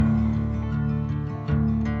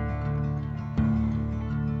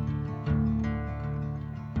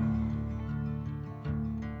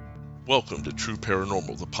Welcome to True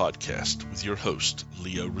Paranormal, the podcast, with your host,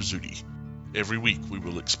 Leo Rizzuti. Every week we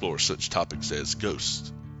will explore such topics as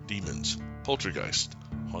ghosts, demons, poltergeist,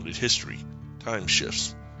 haunted history, time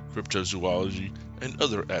shifts, cryptozoology, and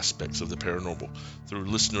other aspects of the paranormal through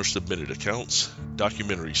listener-submitted accounts,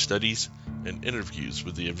 documentary studies, and interviews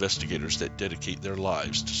with the investigators that dedicate their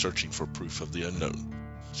lives to searching for proof of the unknown.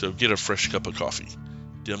 So get a fresh cup of coffee,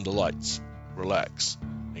 dim the lights, relax,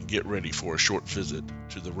 and get ready for a short visit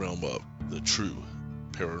to the realm of the true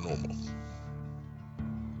paranormal.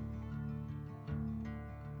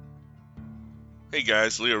 Hey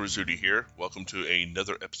guys, Leo Rizzuti here. Welcome to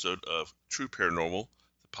another episode of True Paranormal,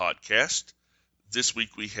 the podcast. This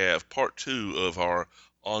week we have part 2 of our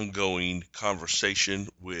ongoing conversation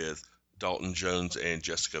with Dalton Jones and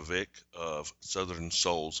Jessica Vick of Southern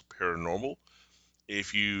Souls Paranormal.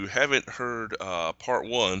 If you haven't heard part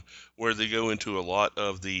 1, where they go into a lot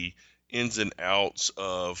of the ins and outs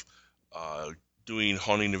of doing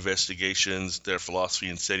haunting investigations, their philosophy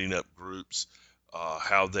in setting up groups,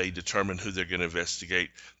 how they determine who they're going to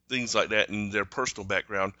investigate, things like that, and their personal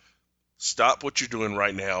background, stop what you're doing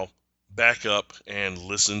right now, back up, and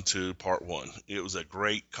listen to part 1. It was a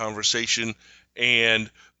great conversation, and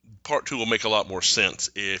part 2 will make a lot more sense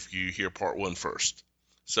if you hear part 1 first.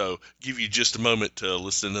 So give you just a moment to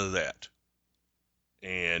listen to that.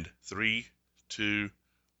 And 3, 2,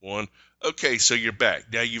 1. Okay, so you're back.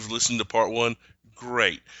 Now you've listened to part 1.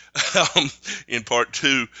 Great. In part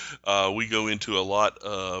 2, we go into a lot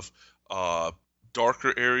of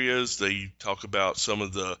darker areas. They talk about some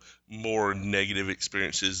of the more negative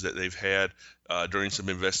experiences that they've had during some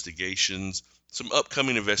investigations, some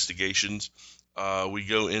upcoming investigations. We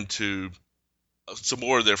go into some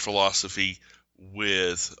more of their philosophy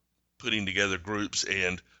with putting together groups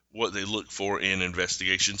and what they look for in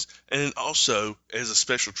investigations. And then also, as a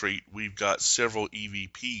special treat, we've got several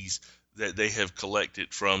EVPs that they have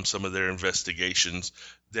collected from some of their investigations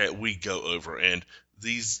that we go over. And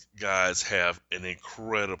these guys have an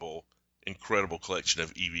incredible collection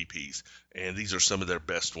of EVPs, and these are some of their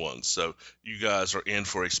best ones. So you guys are in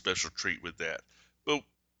for a special treat with that. But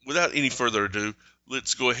without any further ado,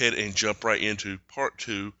 let's go ahead and jump right into part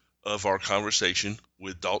 2 of our conversation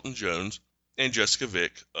with Dalton Jones and Jessica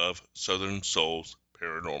Vick of Southern Souls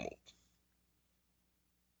Paranormal.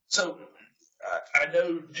 So, I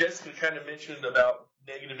know Jessica kind of mentioned about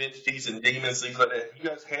negative entities and demons, things like that. Have you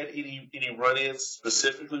guys had any run-ins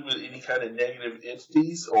specifically with any kind of negative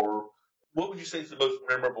entities, or what would you say is the most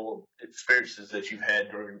memorable experiences that you've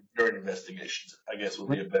had during investigations? I guess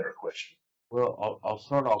would be a better question. Well, I'll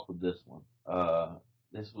start off with this one.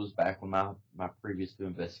 This was back when my previous two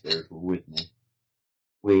investigators were with me.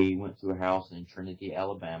 We went to a house in Trinity,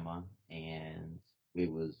 Alabama, and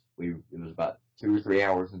it was about 2 or 3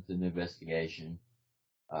 hours into the investigation.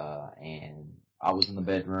 And I was in the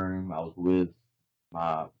bedroom. I was with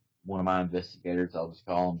one of my investigators. I'll just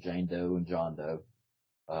call them Jane Doe and John Doe.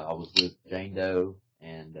 I was with Jane Doe,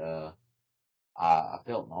 and I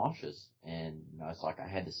felt nauseous, and it's like I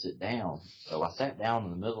had to sit down. So I sat down in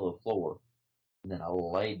the middle of the floor, and then I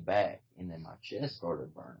laid back, and then my chest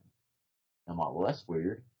started burning. I'm like, well, that's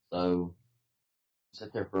weird. So I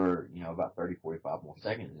sat there for about 30, 45 more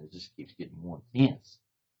seconds, and it just keeps getting more intense.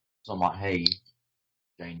 So I'm like, hey,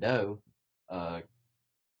 Jane Doe, do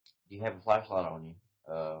you have a flashlight on you?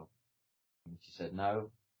 And she said no.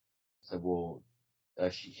 I said, well,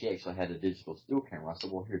 she actually had a digital still camera. I said,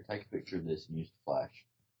 well, here, take a picture of this and use the flash.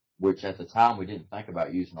 Which at the time we didn't think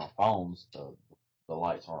about using our phones, the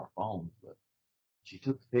lights on our phones, but she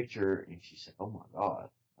took the picture and she said, oh my God.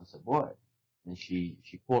 I said, what? And she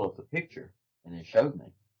pulled up the picture and then showed me.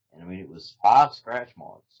 And I mean, it was 5 scratch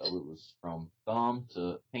marks. So it was from thumb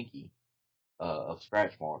to pinky, of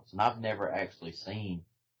scratch marks. And I've never actually seen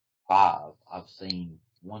 5. I've seen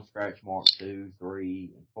 1 scratch mark, 2,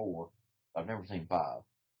 3, and 4. I've never seen 5,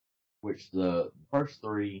 which the first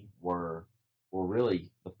 3 were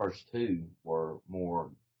really, the first 2 were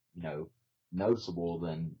more, noticeable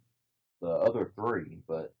than the other 3.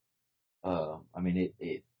 But, I mean,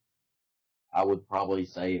 I would probably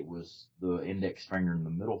say it was the index finger and the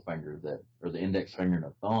middle finger or the index finger and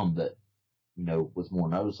the thumb that, was more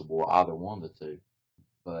noticeable, either one of the 2.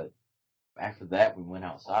 But after that, we went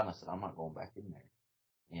outside and I said, I'm not going back in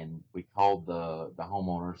there. And we called the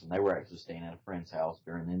homeowners, and they were actually staying at a friend's house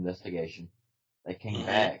during the investigation. They came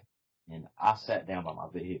back, and I sat down by my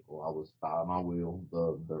vehicle. I was by my wheel,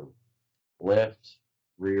 the left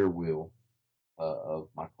rear wheel of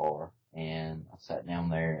my car, and I sat down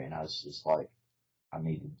there, and I was just like, I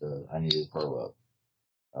needed to throw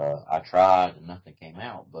up. I tried, and nothing came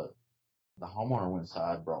out, but the homeowner went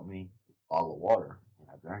inside, brought me a bottle of water, and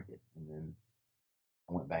I drank it. And then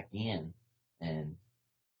I went back in, and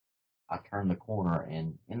I turned the corner,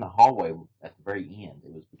 and in the hallway at the very end,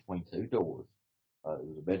 it was between two doors. It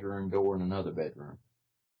was a bedroom door and another bedroom.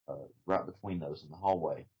 Right between those in the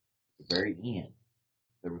hallway, at the very end,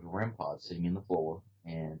 there was a REM pod sitting in the floor,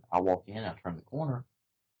 and I walked in, I turned the corner,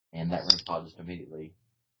 and that REM pod just immediately,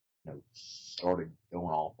 started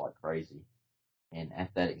going off like crazy. And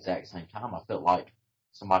at that exact same time, I felt like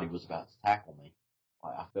somebody was about to tackle me.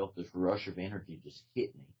 Like I felt this rush of energy just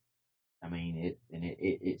hit me. I mean,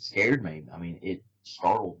 it scared me. I mean, it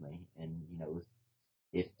startled me. And,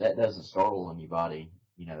 if that doesn't startle anybody,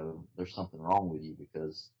 there's something wrong with you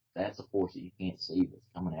because that's a force that you can't see that's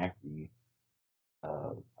coming after you.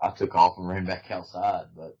 I took off and ran back outside,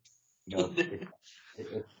 but, if,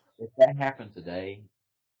 if that happened today,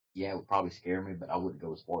 yeah, it would probably scare me, but I wouldn't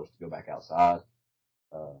go as far as to go back outside.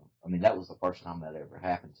 I mean, that was the first time that ever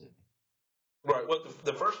happened to me. Right. Well,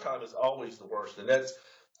 the first time is always the worst, and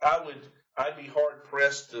I'd be hard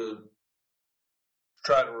pressed to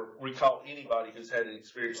try to recall anybody who's had an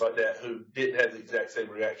experience like that who didn't have the exact same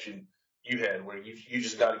reaction you had, where you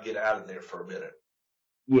just got to get out of there for a minute.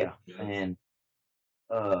 Yeah, and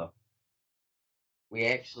we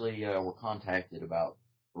actually were contacted about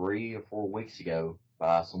 3 or 4 weeks ago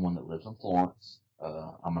by someone that lives in Florence.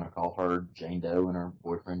 I'm going to call her Jane Doe and her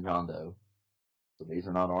boyfriend John Doe. So these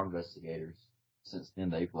are not our investigators. Since then,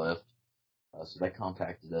 they've left. So they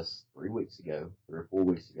contacted us 3 weeks ago, 3 or 4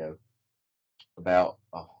 weeks ago, about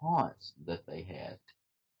a haunt that they had.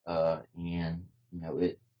 And,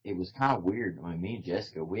 it was kind of weird. I mean, me and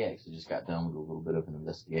Jessica, we actually just got done with a little bit of an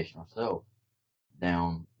investigation ourselves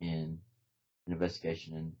down in an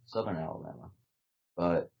investigation in southern Alabama.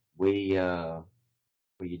 But we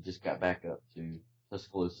just got back up to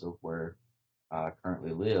Tuscaloosa where I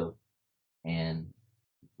currently live, and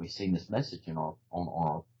we seen this message on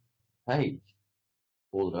our page.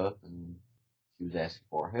 Pulled it up, and she was asking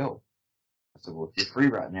for our help. I said, well, if you're free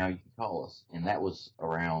right now, you can call us. And that was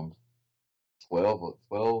around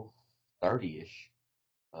 12:30ish.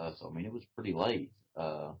 So I mean, it was pretty late.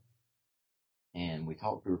 And we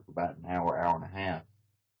talked to her for about an hour, hour and a half.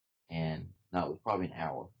 And no, it was probably an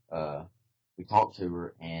hour. We talked to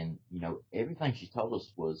her, and everything she told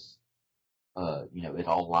us was, it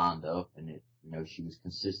all lined up, and she was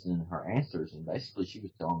consistent in her answers. And basically, she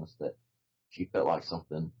was telling us that she felt like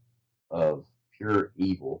something of pure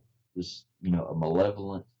evil, just a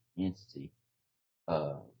malevolent entity,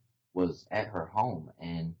 was at her home.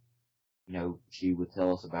 And she would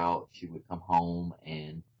tell us about, she would come home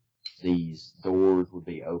and these doors would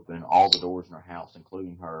be open, all the doors in her house,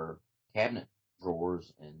 including her cabinet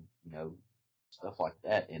drawers and, stuff like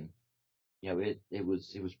that. And, it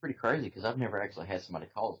was pretty crazy because I've never actually had somebody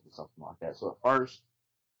call us with something like that. So at first,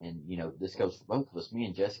 and, this goes for both of us, me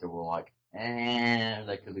and Jessica were like,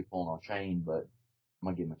 they could be pulling on chain, but I'm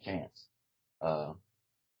going to give them a chance.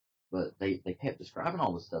 But they kept describing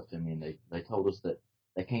all this stuff to me, and they told us that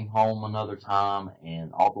they came home another time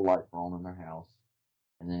and all the lights were on in their house.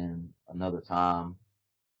 And then another time,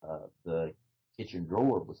 the kitchen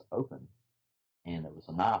drawer was open and there was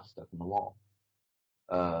a knife stuck in the wall.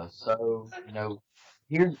 So,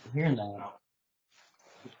 hearing that,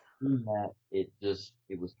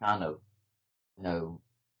 it was kind of,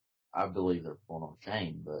 I believe they're pulling on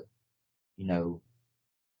chain, but,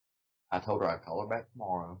 I told her I'd call her back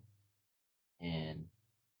tomorrow and,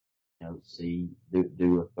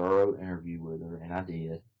 do a thorough interview with her, and I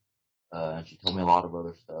did. And she told me a lot of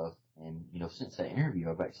other stuff. And, since that interview,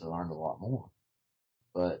 I've actually learned a lot more.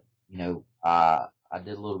 But, I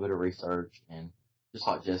did a little bit of research, and just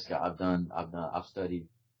like Jessica, I've studied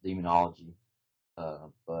demonology,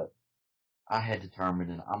 but I had determined,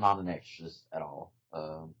 and I'm not an exorcist at all.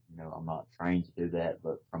 I'm not trained to do that,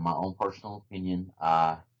 but from my own personal opinion,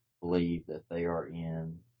 I believe that they are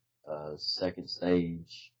in a second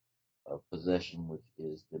stage of possession, which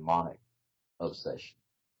is demonic obsession.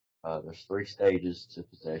 There's 3 stages to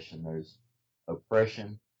possession. There's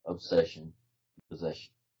oppression, obsession,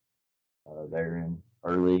 possession. They're in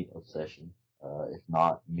early obsession, if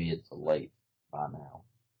not mid to late by now.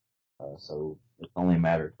 So it's only a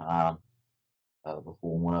matter of time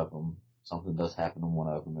before one of them, something does happen to one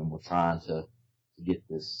of them, and we're trying to get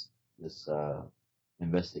this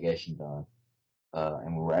investigation done.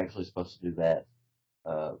 And we were actually supposed to do that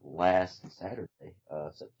last Saturday,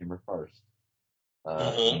 September 1st.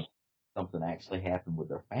 And something actually happened with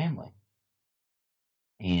their family,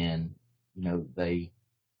 and there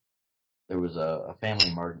was a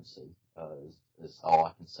family emergency. Is all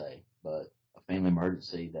I can say, but a family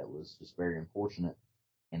emergency that was just very unfortunate,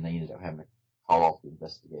 and they ended up having to call off the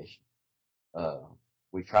investigation.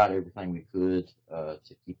 we tried everything we could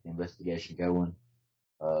to keep the investigation going,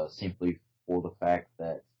 simply for the fact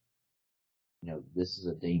that this is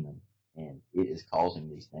a demon and it is causing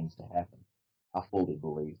these things to happen. I fully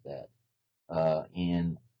believe that.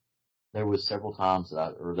 And there was several times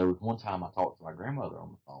or there was one time I talked to my grandmother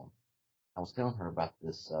on the phone. I was telling her about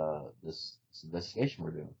this investigation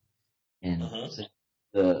we're doing, and Mm-hmm.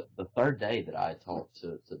 the third day that I had talked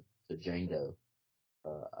to Jane Doe,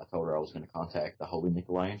 I told her I was going to contact the Holy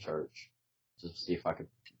Nicolaitan Church to see if I could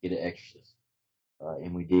get an exorcist.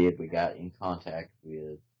 And we did. We got in contact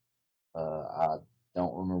with, I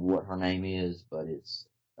don't remember what her name is, but it's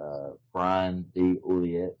Brian D.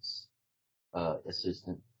 Oliet's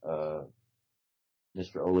assistant.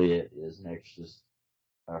 Mr. Oliet is an exorcist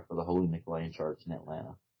for the Holy Nicolaitan Church in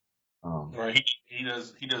Atlanta. Right. He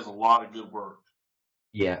does a lot of good work.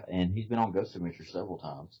 Yeah, and he's been on Ghost Adventure several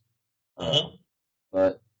times. Mm-hmm.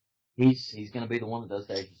 But he's going to be the one that does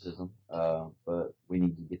the exorcism. But we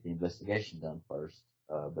need to get the investigation done first.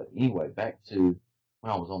 But anyway, back to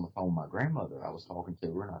when I was on the phone with my grandmother. I was talking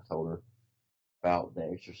to her and I told her about the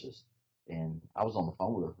exorcist, and I was on the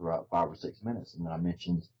phone with her for about 5 or 6 minutes, and then I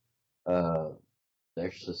mentioned uh, the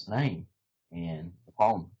exorcist's name, and the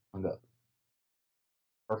phone hung up.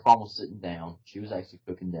 Her phone was sitting down. She was actually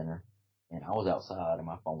cooking dinner, and I was outside, and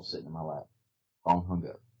my phone was sitting in my lap. Phone hung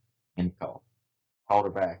up. End call. Called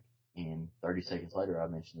her back, and 30 seconds later, I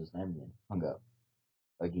mentioned his name again. Hung up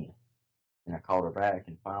again. And I called her back,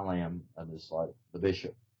 and finally, I'm just like, the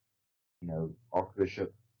bishop,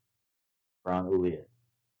 Archbishop Brian Uliet.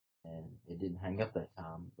 And it didn't hang up that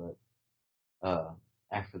time, but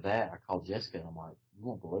after that, I called Jessica, and I'm like, you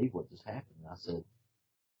won't believe what just happened. And I said,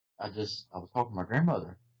 I was talking to my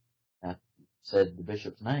grandmother, and I said the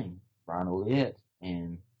bishop's name, Brian Uliet,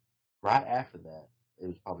 and right after that, it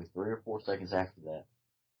was probably 3 or 4 seconds after that,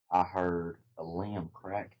 I heard a limb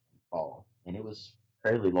crack and fall, and it was a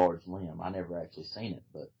fairly large limb. I never actually seen it,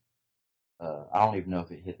 but I don't even know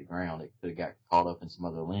if it hit the ground. It could have got caught up in some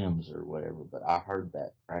other limbs or whatever, but I heard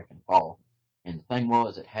that crack and fall. And the thing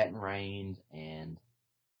was, it hadn't rained, and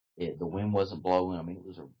the wind wasn't blowing. I mean, it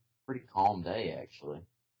was a pretty calm day actually,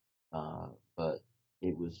 but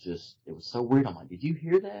it was so weird. I'm like, did you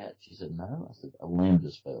hear that? She said, no. I said, a limb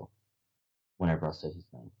just fell whenever I said his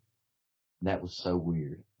name. That was so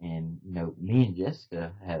weird. And, me and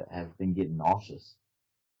Jessica have been getting nauseous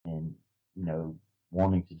and,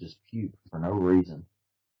 wanting to just puke for no reason.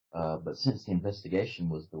 But since the investigation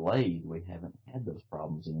was delayed, we haven't had those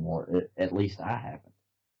problems anymore. At least I haven't.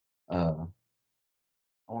 Uh,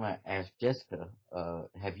 I want to ask Jessica,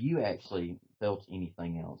 have you actually felt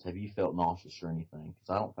anything else? Have you felt nauseous or anything? Because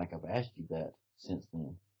I don't think I've asked you that since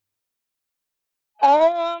then.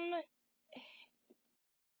 Um,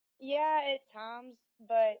 yeah, at times,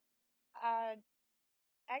 but I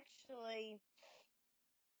actually,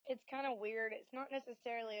 it's kind of weird. It's not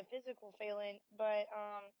necessarily a physical feeling, but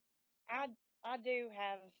I I do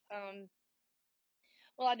have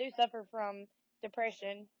well, I do suffer from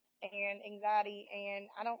depression and anxiety, and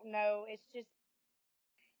I don't know. It's just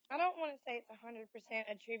I don't want to say it's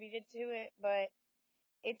 100% attributed to it, but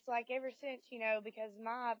it's like ever since because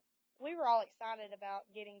my we were all excited about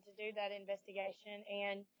getting to do that investigation,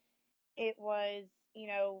 and it was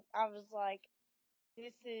I was like,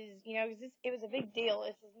 this is 'cause it was a big deal.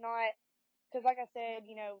 This is not because, like I said,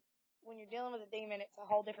 when you're dealing with a demon, it's a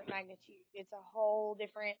whole different magnitude. It's a whole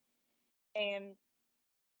different, and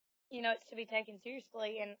it's to be taken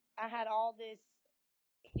seriously. And I had all this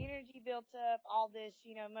energy built up, all this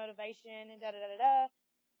motivation and da da da da da.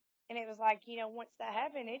 And it was like once that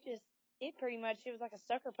happened, it pretty much it was like a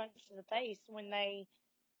sucker punch to the face when they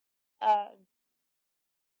uh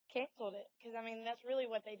canceled it. Because I mean that's really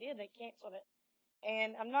what they did. They canceled it,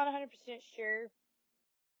 and I'm not 100% sure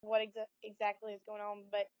what exactly is going on,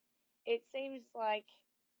 but it seems like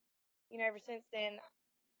ever since then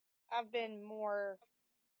I've been more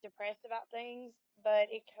depressed about things, but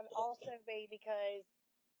it could also be because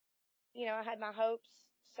I had my hopes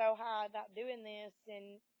so high about doing this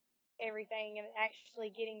and everything and actually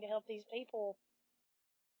getting to help these people,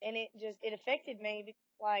 and it affected me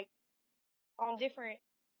like on different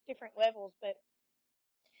levels. But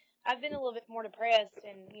I've been a little bit more depressed,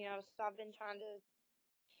 and so I've been trying to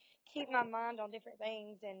keep my mind on different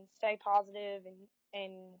things and stay positive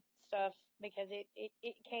and stuff because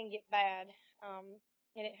it can get bad,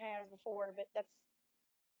 and it has before, but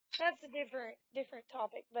that's a different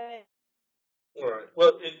topic. But All right.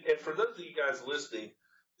 Well, and for those of you guys listening,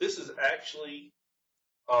 this is actually,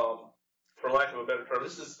 for lack of a better term,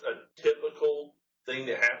 this is a typical thing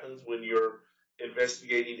that happens when you're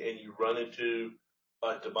investigating and you run into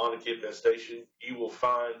a demonic infestation, you will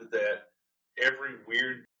find that every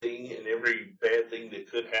weird thing and every bad thing that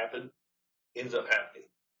could happen ends up happening.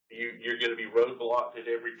 You're going to be roadblocked at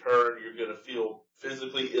every turn. You're going to feel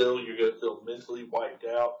physically ill. You're going to feel mentally wiped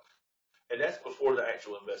out. And that's before the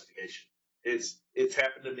actual investigation. It's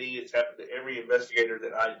happened to me. It's happened to every investigator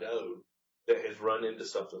that I know that has run into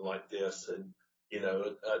something like this. And,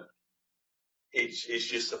 it's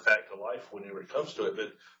just a fact of life whenever it comes to it.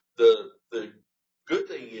 But the good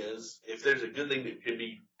thing is, if there's a good thing that can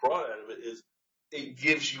be brought out of it, is it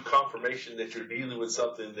gives you confirmation that you're dealing with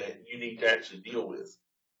something that you need to actually deal with.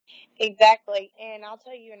 Exactly. And I'll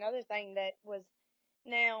tell you another thing that was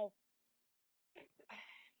now.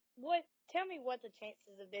 Tell me what the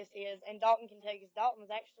chances of this is, and Dalton can tell you because Dalton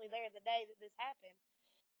was actually there the day that this happened.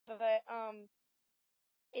 But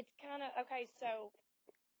it's kind of okay. So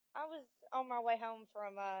I was on my way home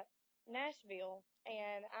from Nashville,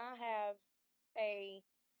 and I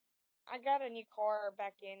got a new car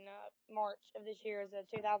back in March of this year. It's a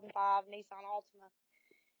 2005 Nissan Altima,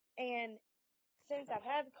 and since I've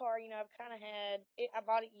had the car, I've kind of had it. I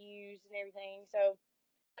bought it used and everything, so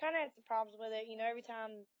kind of had some problems with it. Every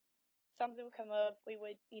time something would come up, we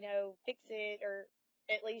would, fix it or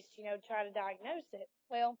at least, try to diagnose it.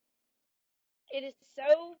 Well, it is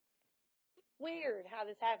so weird how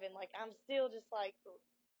this happened. Like, I'm still just like,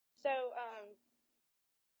 so,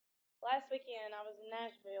 last weekend I was in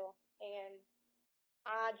Nashville and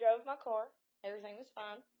I drove my car. Everything was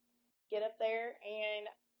fine. Get up there and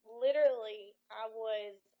literally I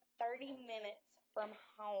was 30 minutes from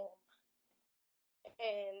home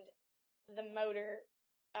and the motor,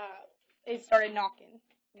 it started knocking.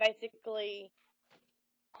 Basically,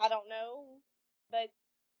 I don't know, but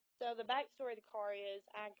so the backstory of the car is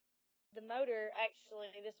the motor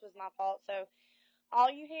actually, this was my fault. So all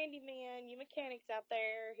you handymen, you mechanics out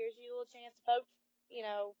there, here's your little chance to poke,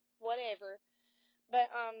 whatever.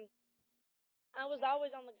 But I was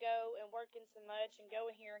always on the go and working so much and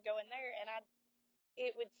going here and going there, and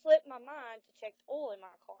it would slip my mind to check the oil in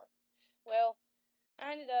my car. Well,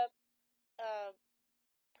 I ended up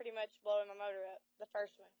pretty much blowing my motor up, the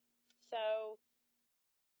first one. So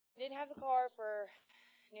didn't have the car for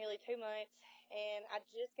nearly 2 months, and I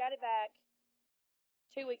just got it back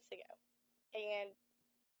 2 weeks ago. And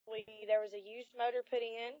there was a used motor put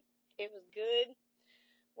in. It was good.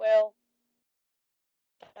 Well,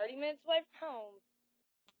 30 minutes away from home,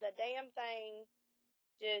 the damn thing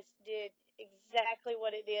just did exactly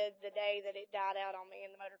what it did the day that it died out on me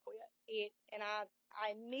and the motor quit.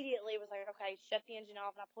 I immediately was like, okay, shut the engine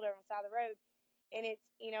off, and I pulled over on the side of the road. And it's,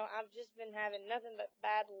 I've just been having nothing but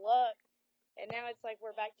bad luck. And now it's like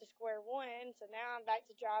we're back to square one. So now I'm back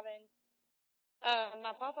to driving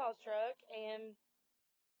my papa's truck. And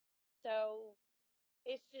so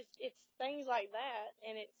it's things like that.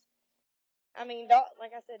 And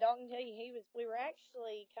like I said, Dalton tell you, we were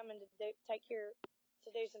actually coming to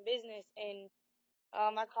do some business. And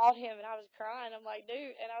I called him and I was crying. I'm like,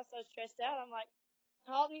 dude, and I was so stressed out. I'm like,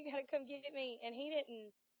 Dalton, you gotta come get me. And he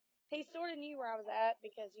sort of knew where I was at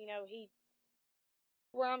because,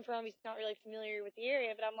 where I'm from, he's not really familiar with the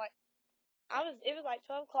area, but I'm like, it was like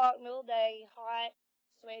 12 o'clock, middle of the day, hot,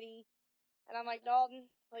 sweaty, and I'm like, Dalton,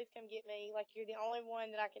 please come get me. Like, you're the only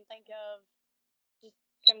one that I can think of. Just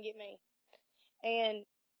come get me. And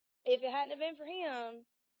if it hadn't have been for him,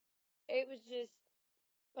 it was just,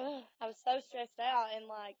 I was so stressed out,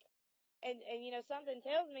 and like, and something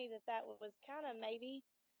tells me that was kind of maybe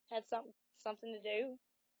had something to do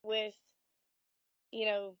with, you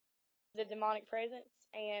know, the demonic presence,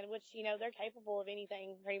 and which, they're capable of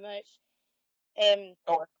anything pretty much. And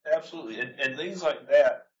Oh, absolutely. And things like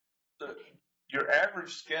that, the, your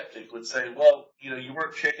average skeptic would say, well, you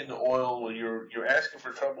weren't checking the oil, or you're asking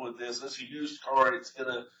for trouble with this. This is a used car, it's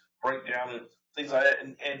going to break down and things like that.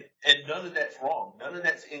 And none of that's wrong. None of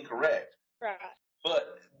that's incorrect. right.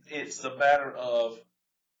 But it's the matter of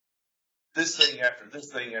this thing after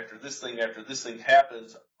this thing after this thing after this thing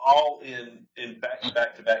happens, all in back to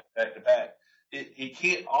back to back to back to back. It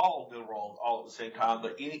can't all go wrong all at the same time,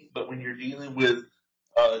 but when you're dealing with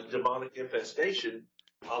demonic infestation,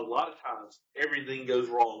 a lot of times everything goes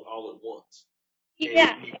wrong all at once,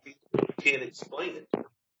 Yeah. and you can't explain it.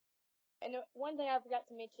 And one thing I forgot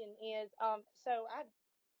to mention is, so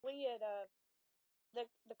we had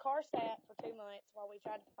the car sat for 2 months while we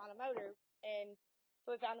tried to find a motor, and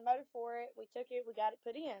so we found a motor for it. We took it, we got it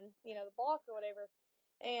put in, the block or whatever,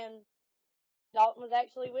 and Dalton was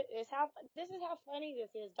actually this is how funny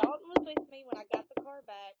this is. Dalton was with me when I got the car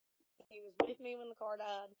back. He was with me when the car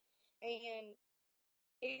died, and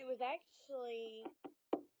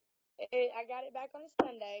I got it back on a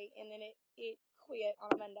Sunday, and then it quit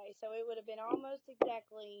on a Monday, so it would have been almost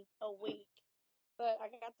exactly a week. But I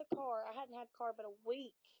got the car. I hadn't had the car but a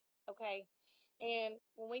week. Okay. And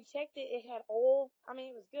when we checked it, it had oil. I mean,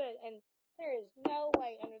 it was good. And there is no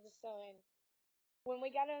way under the sun. When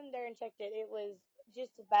we got in there and checked it, it was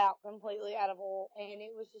just about completely out of oil. And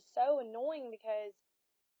it was just so annoying because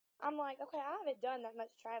I'm like, okay, I haven't done that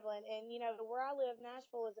much traveling. And, where I live,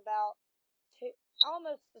 Nashville is about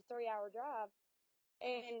almost a 3-hour drive.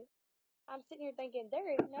 And I'm sitting here thinking,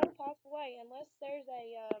 there is no possible way, unless there's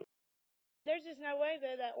just no way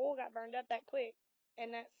that oil got burned up that quick.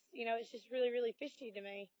 And that's, it's just really, really fishy to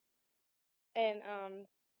me. And,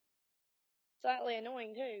 slightly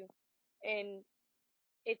annoying too. And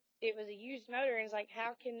it was a used motor, and it's like,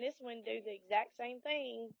 how can this one do the exact same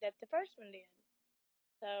thing that the first one did?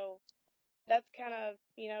 So that's kind of,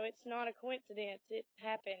 it's not a coincidence. It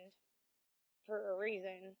happened for a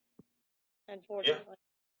reason, unfortunately.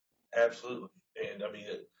 Yeah, absolutely. And I mean,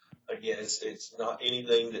 again, it's not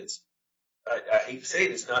anything that's. I hate to say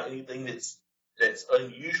it, it's not anything that's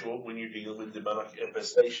unusual when you're dealing with demonic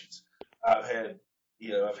infestations. I've had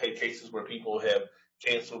cases where people have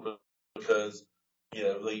canceled because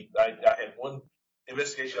I had one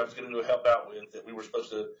investigation I was going to go help out with that we were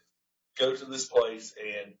supposed to go to this place,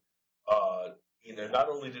 and not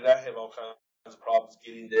only did I have all kinds of problems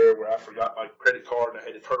getting there where I forgot my credit card and I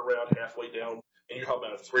had to turn around halfway down, and you're talking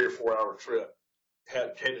about a 3 or 4 hour trip.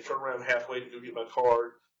 Had to turn around halfway to go get my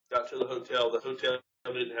card. Got to the hotel. The hotel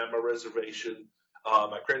didn't have my reservation.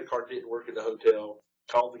 My credit card didn't work at the hotel.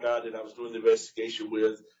 Called the guy that I was doing the investigation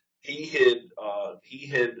with. He had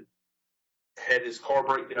his car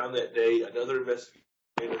break down that day. Another investigator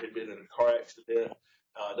had been in a car accident.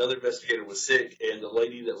 Another investigator was sick, and the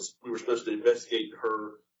lady that we were supposed to investigate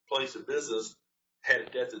her place of business had a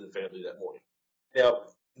death in the family that morning.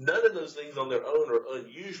 Now, none of those things on their own are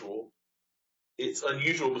unusual. It's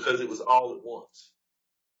unusual because it was all at once.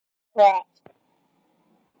 Right.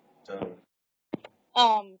 So,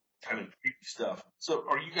 Um, kind of creepy stuff. So,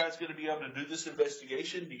 are you guys going to be able to do this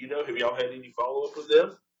investigation? Do you know? Have y'all had any follow up with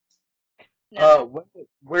them? no.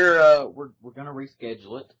 We're gonna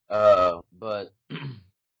reschedule it. But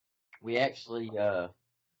we actually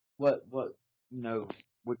what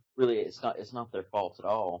which really it's not their fault at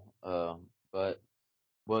all. But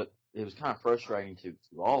what it was kind of frustrating to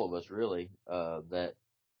all of us really that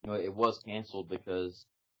it was canceled because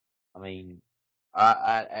I mean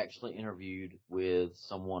I actually interviewed with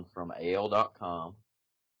someone from AL.com.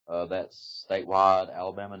 That's statewide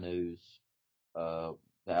Alabama news.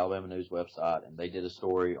 The Alabama News website, and they did a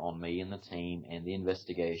story on me and the team and the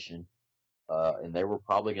investigation. And they were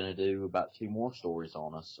probably going to do about 2 more stories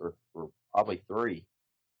on us, or probably 3,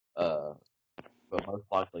 but most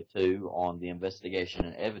likely 2 on the investigation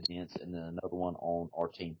and evidence, and then another one on our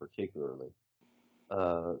team particularly.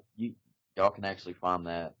 Y'all can actually find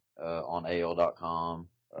that on AL.com.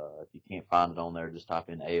 If you can't find it on there, just type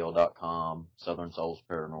in AL.com, Southern Souls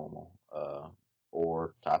Paranormal,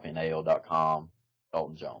 or type in AL.com,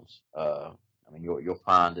 Dalton Jones. I mean, you'll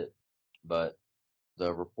find it, but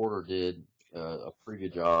the reporter did a pretty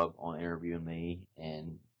good job on interviewing me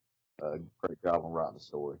and a great job on writing the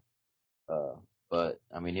story. But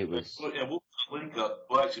I mean, it was. And we'll put a link up.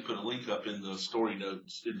 We'll actually put a link up in the story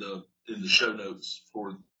notes in the show notes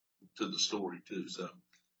to the story too. So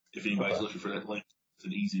if anybody's looking for that link, it's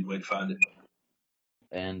an easy way to find it.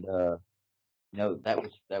 And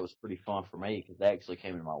that was pretty fun for me because they actually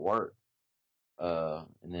came to my work.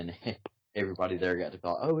 And then everybody there got to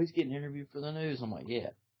call, oh, he's getting interviewed for the news. I'm like, yeah.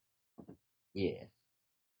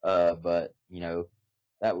 But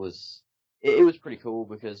that was it was pretty cool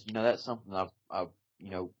because that's something I've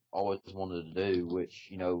always wanted to do,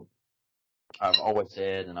 which I've always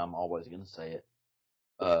said, and I'm always going to say it.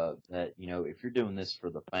 That if you're doing this for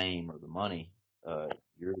the fame or the money,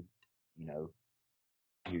 you're you're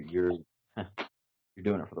you're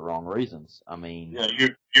doing it for the wrong reasons. I mean, Yeah,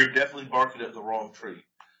 you're definitely barking at the wrong tree.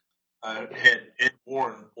 I had Ed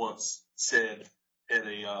Warren once said at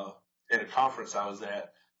a conference I was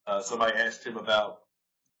at. Somebody asked him about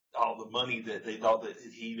all the money that they thought that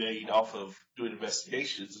he made off of doing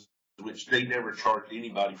investigations, which they never charged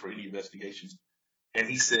anybody for any investigations. And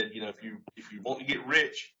he said, if you want to get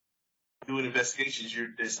rich doing investigations,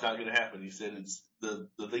 it's not going to happen. He said it's the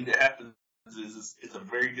thing that happens is it's a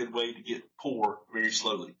very good way to get poor very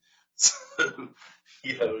slowly. So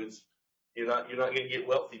it's you're not going to get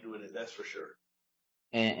wealthy doing it. That's for sure.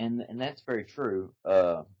 and that's very true.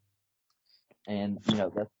 And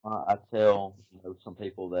that's why I tell some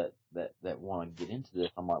people that want to get into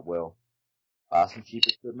this. I'm like, well, buy some cheap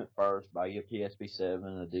equipment first. Buy you a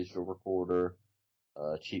PSP7, a digital recorder,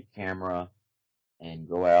 a cheap camera, and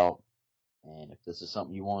go out. And if this is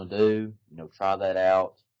something you want to do, try that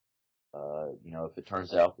out. If it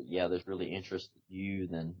turns out that, yeah, there's really interest in you,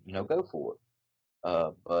 then, go for it.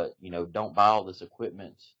 But, don't buy all this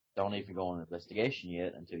equipment. Don't even go on an investigation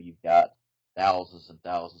yet until you've got thousands and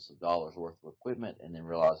thousands of dollars worth of equipment and then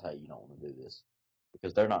realize, hey, you don't want to do this.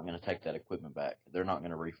 Because they're not going to take that equipment back. They're not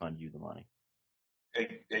going to refund you the money.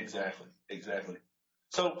 Exactly.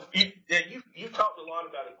 So you talked a lot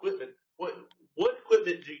about equipment. What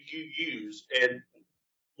equipment do you use, and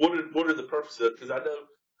what are the purposes of it? Because I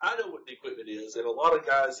know what the equipment is, and a lot of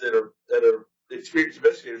guys that are experienced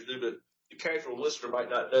investigators do, but the casual listener might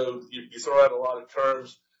not know. You throw out a lot of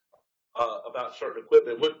terms about certain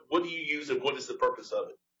equipment. What do you use, and what is the purpose of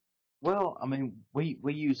it? Well, I mean, we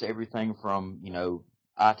use everything from,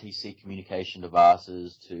 ITC communication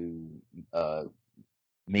devices to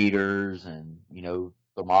meters and,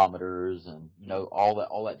 thermometers and,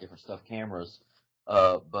 all that different stuff, cameras.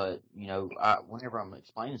 But, whenever I'm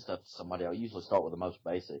explaining stuff to somebody, I'll usually start with the most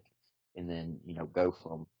basic and then, go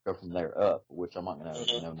from there up, which I'm not going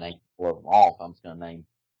to, name four of them off. I'm just going to name,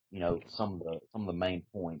 some of the main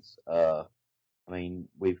points. I mean,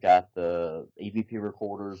 we've got the EVP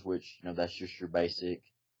recorders, which, that's just your basic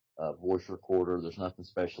voice recorder. There's nothing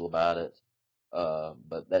special about it.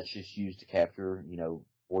 But that's just used to capture,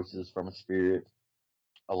 voices from a spirit.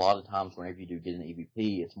 A lot of times whenever you do get an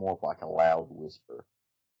EVP, it's more of like a loud whisper.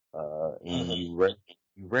 And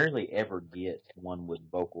you rarely ever get one with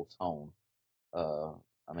vocal tone.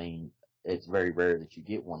 I mean, it's very rare that you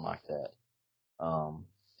get one like that.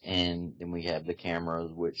 And then we have the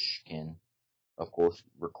cameras, which can, of course,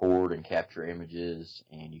 record and capture images,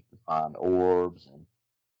 and you can find orbs and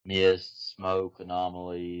mist, smoke,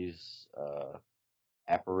 anomalies,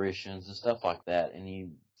 apparitions, and stuff like that.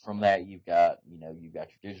 And from that, you've got your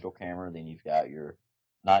digital camera, then you've got your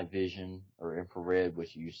night vision or infrared,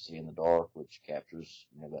 which you used to see in the dark, which captures,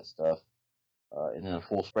 that stuff. And then a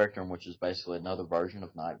full spectrum, which is basically another version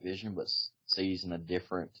of night vision, but sees in a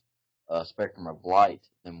different spectrum of light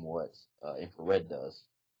than what infrared does.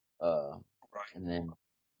 And then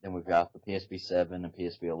we've got the PSB7 and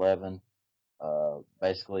PSB11.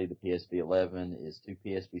 Basically, the PSB11 is two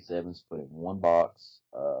PSB7s put in one box.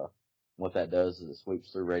 What that does is it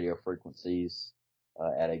sweeps through radio frequencies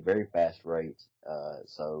at a very fast rate.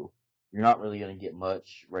 So you're not really going to get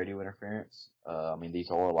much radio interference. I mean,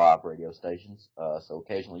 these are live radio stations, so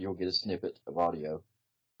occasionally you'll get a snippet of audio.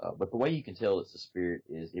 But the way you can tell it's a spirit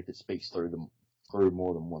is if it speaks through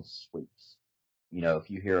more than one sweeps. If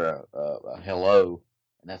you hear a hello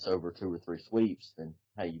and that's over 2 or 3 sweeps, then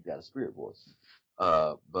hey, you've got a spirit voice.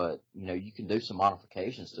 But you can do some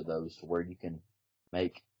modifications to those to where you can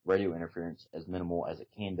make radio interference as minimal as it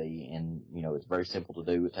can be, and it's very simple to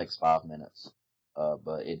do. It takes 5 minutes,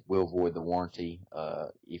 but it will void the warranty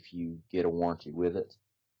if you get a warranty with it.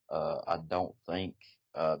 I don't think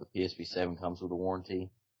the PSB7 comes with a warranty,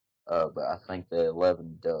 but I think the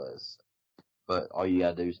 11 does. But all you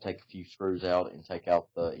gotta do is take a few screws out and take out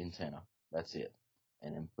the antenna. That's it.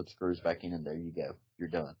 And then put screws back in, and there you go. You're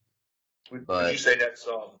done. Would you say that's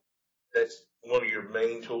one of your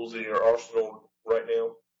main tools in your arsenal right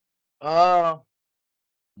now?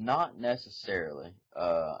 Not necessarily.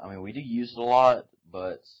 I mean, we do use it a lot,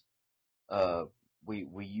 but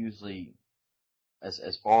we usually,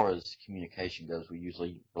 as far as communication goes, we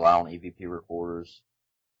usually rely on EVP recorders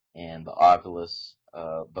and the Oculus.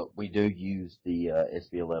 But we do use the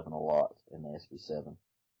SB11 a lot and the SB7.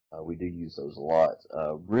 We do use those a lot.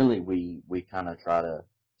 Really, we kind of try to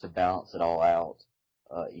balance it all out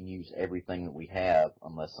and use everything that we have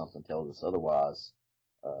unless something tells us otherwise.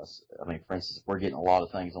 I mean, for instance, if we're getting a lot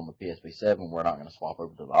of things on the PSB7, we're not going to swap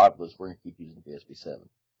over to the Oculus. We're going to keep using the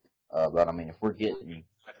PSB7. But I mean, if we're getting,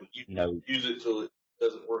 use it till it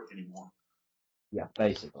doesn't work anymore. Yeah,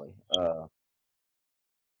 basically.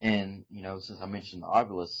 And, since I mentioned the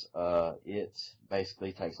Oculus, it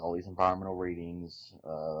basically takes all these environmental readings,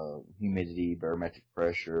 humidity, barometric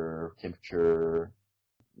pressure, temperature,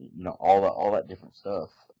 all that different stuff,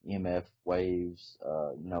 EMF waves,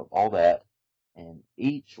 all that. And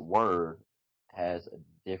each word has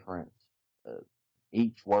different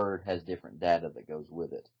data that goes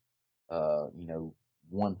with it.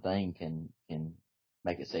 One thing can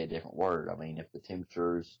make it say a different word. I mean, if the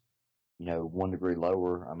temperature's 1 degree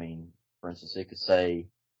lower, I mean, for instance, it could say,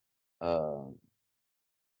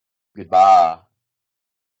 goodbye,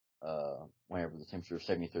 whenever the temperature is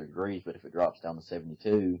 73 degrees, but if it drops down to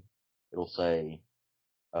 72, it'll say,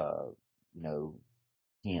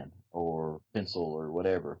 pen or pencil or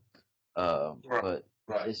whatever. But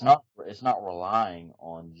it's not relying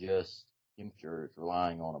on just temperature. It's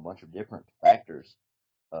relying on a bunch of different factors.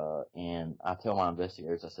 And I tell my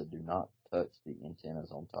investigators, I said, do not touch the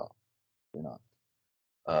antennas on top. Do not.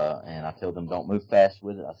 And I tell them, don't move fast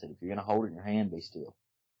with it. I said, if you're going to hold it in your hand, be still.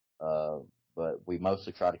 But we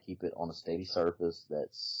mostly try to keep it on a steady surface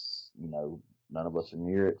that's, none of us are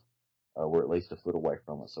near it. We're at least a foot away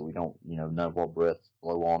from it, so we don't, none of our breaths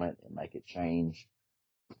blow on it and make it change.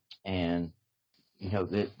 And,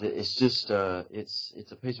 it's just,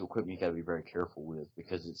 it's a piece of equipment you got to be very careful with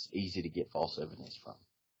because it's easy to get false evidence from.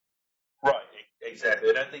 Right, exactly.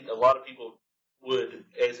 And I think a lot of people would,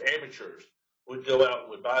 as amateurs, would go out and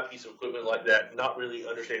would buy a piece of equipment like that, not really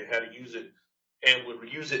understanding how to use it, and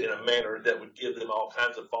would use it in a manner that would give them all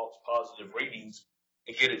kinds of false positive readings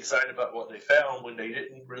and get excited about what they found when they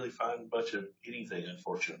didn't really find much of anything,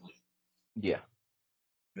 unfortunately. Yeah.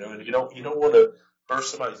 And you don't want to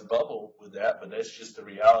burst somebody's bubble with that, but that's just the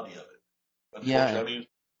reality of it. Unfortunately, Yeah. I mean,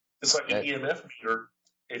 it's like an EMF meter.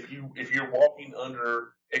 If you're walking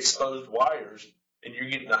under exposed wires and you're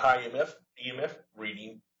getting a high EMF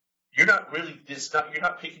reading, you're not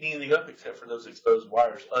picking anything up except for those exposed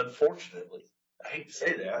wires. Unfortunately, I hate to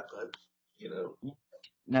say that, but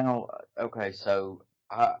Now, okay, so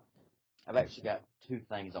I've actually got two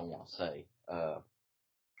things I want to say. Well,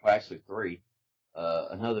 actually three.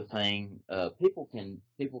 Another thing, people can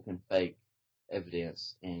fake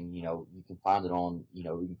evidence, and you can find it on, you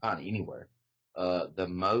can find it anywhere. The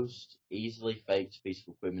most easily faked piece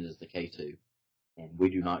of equipment is the K2, and we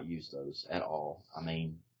do not use those at all. I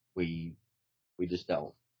mean, we just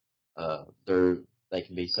don't. They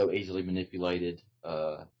can be so easily manipulated.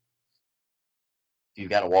 If you've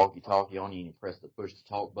got a walkie-talkie on you and you push the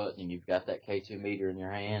talk button and you've got that K2 meter in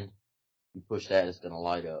your hand, you push that, it's going to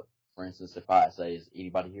light up. For instance, if I say, is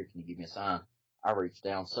anybody here, can you give me a sign? I reach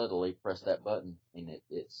down subtly, press that button, and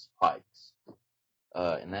it spikes.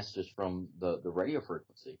 And that's just from the radio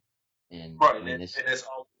frequency. And right, I mean, and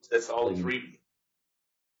that's all it's reading.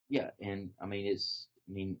 Yeah, and I mean,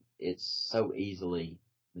 it's so easily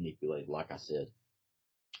manipulated, like I said.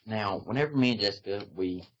 Now, whenever me and Jessica,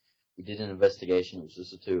 we did an investigation, it was just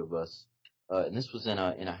the two of us, and this was in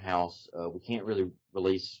a house. We can't really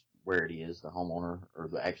release where it is. The homeowner, or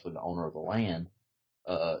actually the owner of the land,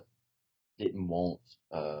 didn't want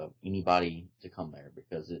anybody to come there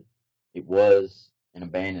because it was an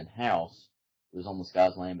abandoned house. It was on this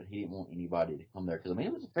guy's land, but he didn't want anybody to come there because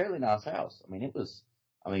it was a fairly nice house.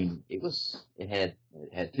 It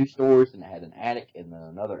had 2 stories and it had an attic and then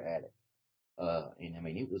another attic.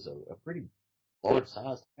 And it was a pretty large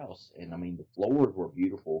sized house. And the floors were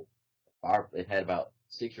beautiful. It had about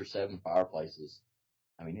 6 or 7 fireplaces.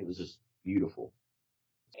 It was just beautiful.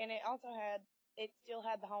 And it still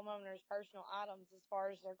had the homeowner's personal items as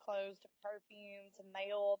far as their clothes to perfume to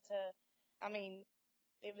mail to,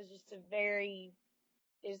 it was just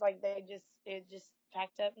it's like it just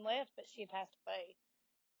packed up and left, but she had passed away.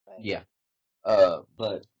 But. Yeah.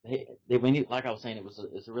 But like I was saying,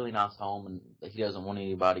 it's a really nice home, and he doesn't want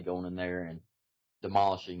anybody going in there and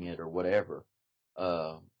demolishing it or whatever.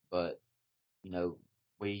 But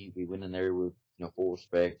we went in there with full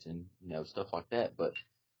respect and stuff like that. But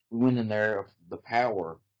we went in there, the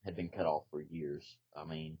power had been cut off for years.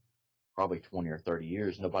 Probably 20 or 30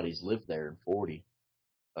 years. Nobody's lived there in 40.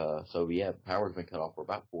 So yeah, the power's been cut off for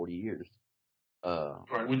about 40 years.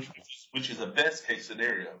 Right, which is a best case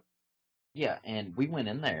scenario. Yeah, and we went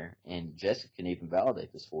in there, and Jessica can even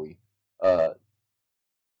validate this for you.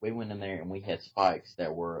 We went in there and we had spikes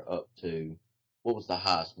that were up to, what was the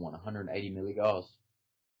highest one? 180 milligauss?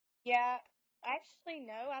 Yeah, actually,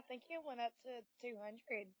 no. I think it went up to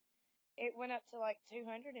 200. It went up to like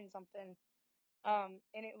 200 and something.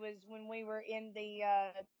 And it was when we were in the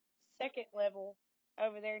second level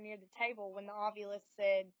over there near the table when the Ovilus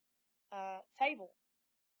said table.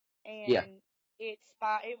 And yeah. It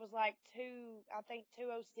was like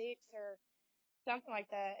 206 or something like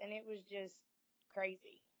that, and it was just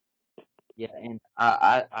crazy. Yeah, and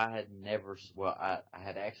I had never, I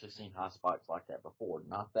had actually seen high spikes like that before.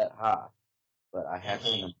 Not that high, but I have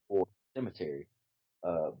seen them before in the cemetery.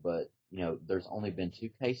 But, there's only been 2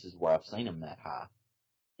 cases where I've seen them that high.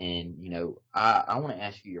 And, I want to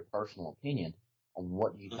ask you your personal opinion on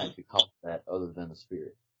what you think could cause that other than the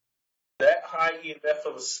spirit. That high EMF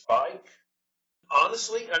of a spike,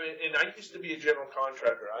 honestly, and I used to be a general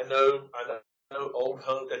contractor. I know old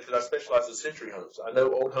homes, because I specialize in century homes. I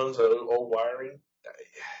know old homes, I know old wiring.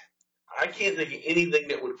 I can't think of anything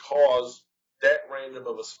that would cause that random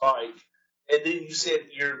of a spike. And then you said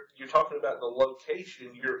you're talking about the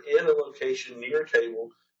location. You're in a location near a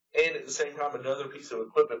table, and at the same time, another piece of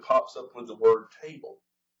equipment pops up with the word table.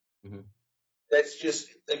 Mm-hmm. that's just,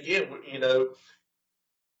 again,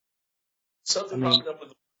 something popping up with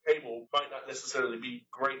the cable might not necessarily be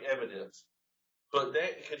great evidence, but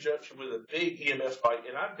that in conjunction with a big EMF spike,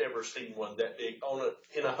 and I've never seen one that big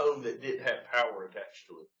in a home that didn't have power attached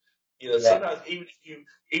to it. Sometimes even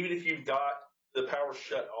if you've got the power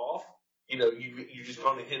shut off, you just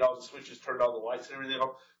gone and hit all the switches, turned all the lights and everything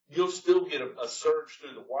off, you'll still get a surge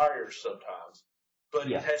through the wires sometimes, but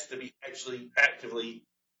it has to be actually actively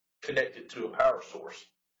connected to a power source.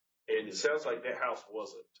 And it sounds like that house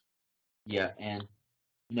wasn't. Yeah, and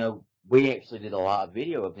we actually did a lot of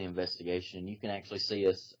video of the investigation. You can actually see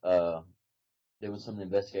us doing some of the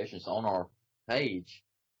investigations on our page.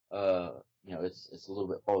 It's a little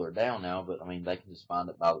bit farther down now, but I mean they can just find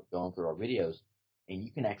it by going through our videos, and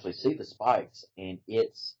you can actually see the spikes, and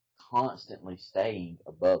it's constantly staying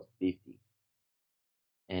above 50.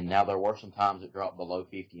 And now there were some times it dropped below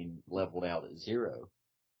 50 and leveled out at 0,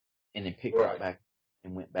 and then picked right back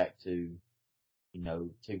and went back to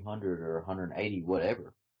 200 or 180,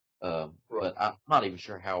 whatever. But I'm not even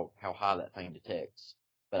sure how high that thing detects.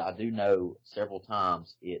 But I do know several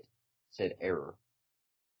times it said error.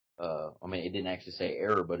 I mean, it didn't actually say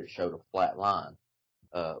error, but it showed a flat line,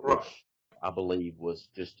 which I believe was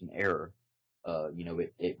just an error.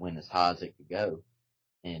 It went as high as it could go.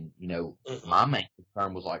 And, my main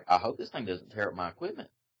concern was like, I hope this thing doesn't tear up my equipment.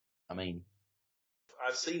 I mean,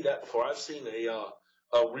 I've seen that before. I've seen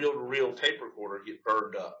a reel-to-reel tape recorder get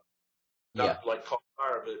burned up. Not like caught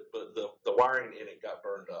fire, but the wiring in it got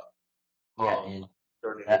burned up. And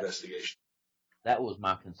during the investigation. That was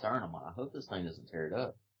my concern. I'm like, I hope this thing doesn't tear it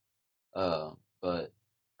up. But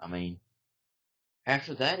I mean,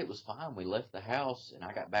 after that it was fine. We left the house, and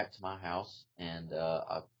I got back to my house, and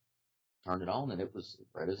I turned it on, and it was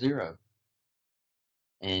right at 0.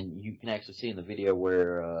 And you can actually see in the video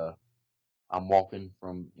where I'm walking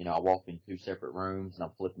from, I walk in 2 separate rooms, and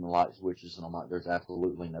I'm flipping the light switches, and I'm like, there's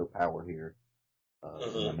absolutely no power here.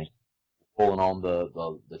 I mean, pulling on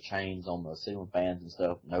the chains on the ceiling fans and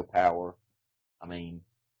stuff, no power. I mean,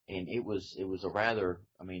 and it was a rather,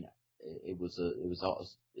 I mean,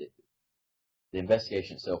 the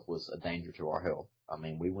investigation itself was a danger to our health. I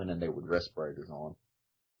mean, we went in there with respirators on.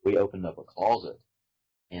 We opened up a closet,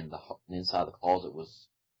 and the inside the closet was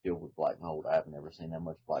filled with black mold. I've never seen that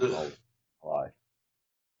much black mold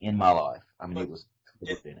in my life. I mean, it was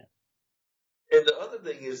covered in it. And the other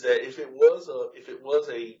thing is that if it was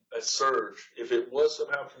a surge, if it was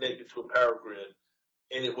somehow connected to a power grid,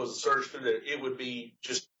 and it was a surge through there, it would be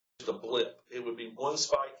just a blip. It would be one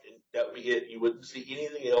spike, and that would be it. You wouldn't see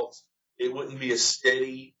anything else. It wouldn't be a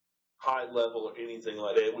steady high level or anything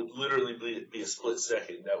like that. It would literally be a split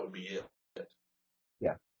second. That would be it.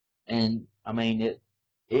 Yeah. And I mean,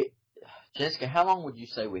 Jessica, how long would you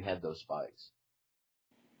say we had those spikes?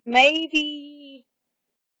 Maybe,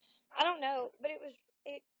 I don't know, but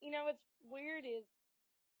what's weird is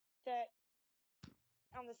that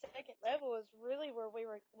on the second level is really where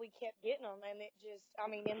we kept getting them, and it just, I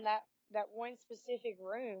mean, in that one specific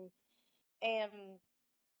room, and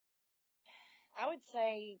I would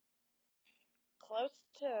say close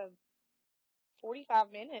to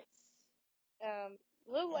 45 minutes, a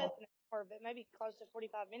little less than an hour, but maybe close to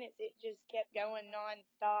 45 minutes. It just kept going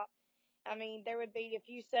nonstop. I mean, there would be a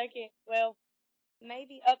few seconds, well,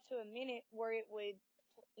 maybe up to a minute where it would,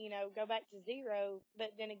 go back to 0,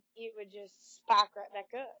 but then it would just spike right back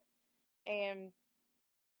up. And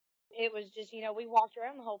it was just, we walked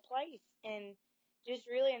around the whole place, and just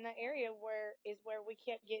really in the area where we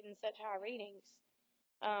kept getting such high readings.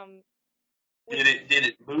 Did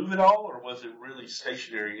it move at all, or was it really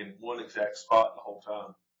stationary in one exact spot the whole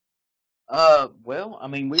time? Well, I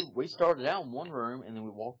mean, we started out in one room, and then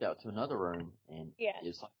we walked out to another room, and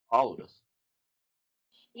it's like followed us.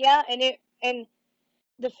 Yeah, and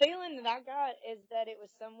the feeling that I got is that it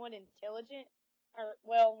was somewhat intelligent, or,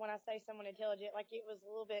 well, when I say somewhat intelligent, like it was a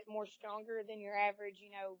little bit more stronger than your average,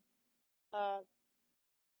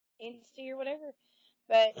 entity or whatever.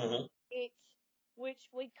 But which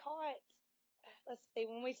we caught, let's see,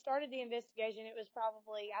 when we started the investigation, it was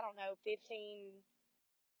probably, I don't know, 15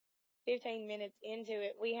 minutes into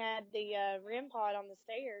it. We had the REM pod on the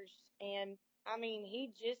stairs, and I mean,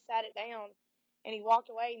 he just sat it down, and he walked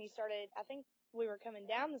away, and he started, I think we were coming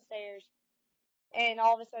down the stairs, and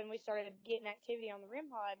all of a sudden we started getting activity on the REM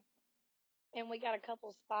pod, and we got a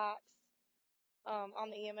couple spikes on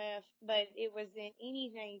the EMF, but it wasn't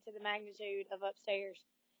anything to the magnitude of upstairs.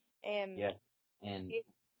 And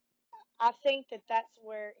I think that's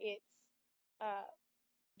where its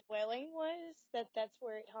dwelling was. That's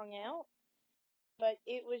where it hung out. but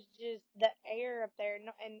it was just the air up there,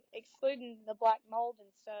 and excluding the black mold and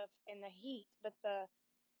stuff and the heat, but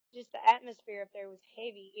just the atmosphere up there was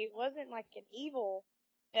heavy. It wasn't like an evil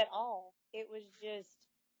at all. It was just,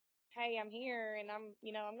 hey, I'm here, and I'm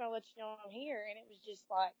gonna let you know I'm here, and it was just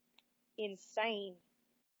like insane.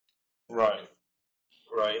 Right.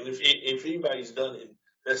 Right. And if anybody's done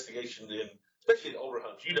investigation, then especially in older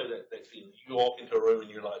homes, you know that feeling. You walk into a room and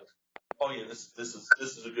you're like, oh yeah, this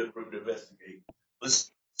is a good room to investigate.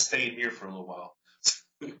 Let's stay in here for a little while.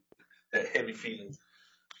 That heavy feeling.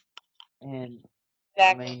 And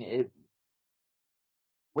I Exactly.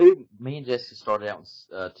 mean, me and Jessica started out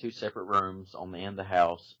in two separate rooms on the end of the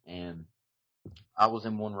house, and I was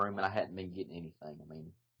in one room and I hadn't been getting anything. I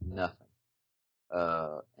mean, nothing.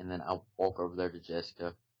 And then I walk over there to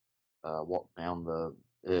Jessica, walk down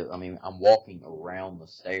I'm walking around the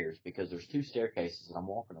stairs because there's two staircases, and I'm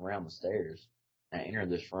walking around the stairs, and I enter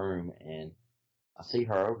this room, and I see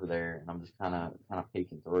her over there, and I'm just kind of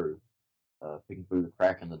peeking through the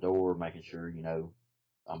crack in the door, making sure,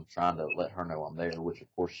 I'm trying to let her know I'm there, which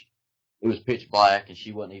of course it was pitch black, and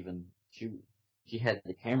she wasn't even, she had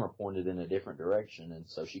the camera pointed in a different direction, and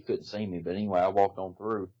so she couldn't see me. But anyway, I walked on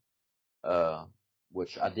through, uh,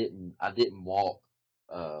 which I didn't walk,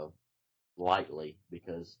 uh, lightly,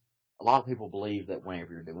 because a lot of people believe that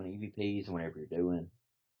whenever you're doing EVPs and whenever you're doing,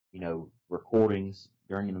 recordings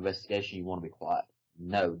during an investigation, you want to be quiet.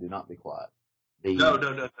 No, do not be quiet. No, The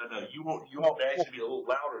no, no, no, no. You want to actually be a little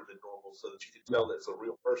louder than normal so that you can tell that's a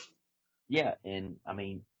real person. Yeah, and I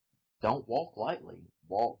mean, don't walk lightly.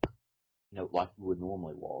 Walk, like you would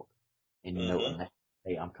normally walk, and Mm-hmm.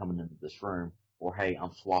 hey, I'm coming into this room, or hey,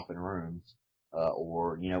 I'm swapping rooms,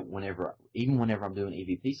 or whenever I'm doing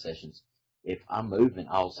EVP sessions, if I'm moving,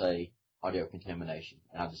 I'll say audio contamination,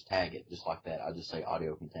 and I'll just tag it just like that. I'll just say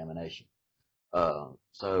audio contamination.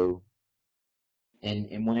 So,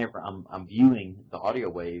 and whenever I'm viewing the audio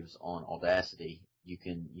waves on Audacity, you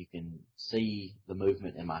can see the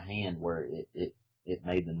movement in my hand where it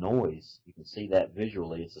made the noise. You can see that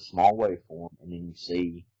visually. It's a small waveform, and then you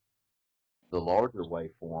see the larger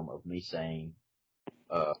waveform of me saying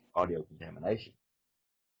audio contamination.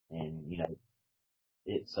 And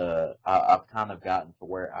it's I've kind of gotten to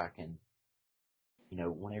where I can,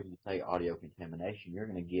 whenever you say audio contamination, you're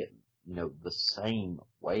going to get the same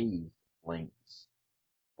wavelengths,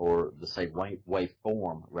 or the same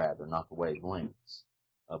waveform rather, not the wavelengths,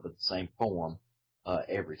 but the same form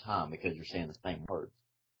every time, because you're saying the same words.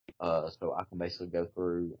 So I can basically go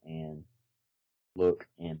through and look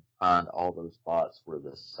and find all those spots where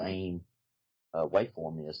the same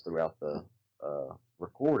waveform is throughout the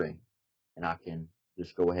recording, and I can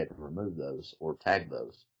just go ahead and remove those or tag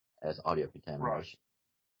those as audio Right. contamination.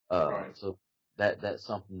 Right. So that's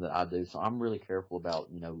something that I do. So I'm really careful about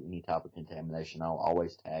any type of contamination. I'll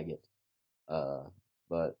always tag it.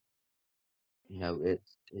 But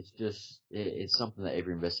it's something that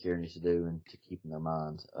every investigator needs to do and to keep in their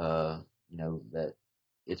mind. That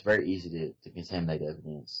it's very easy to contaminate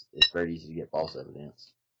evidence. It's very easy to get false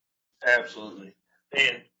evidence. Absolutely.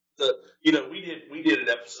 And we did an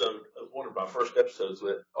episode of one of my first episodes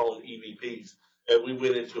on EVPs, and we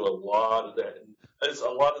went into a lot of that. And there's a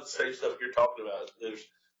lot of the same stuff you're talking about. There's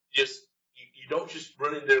just you don't just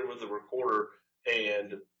run in there with a recorder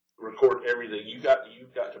and record everything. You got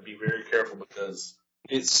to be very careful, because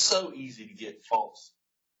it's so easy to get false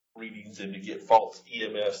readings and to get false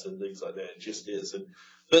EMFs and things like that. It just is.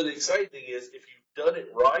 But the exciting thing is, if you've done it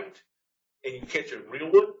right and you catch a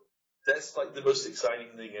real one, that's like the most exciting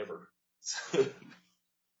thing ever.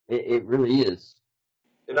 It really is.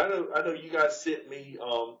 And I know you guys sent me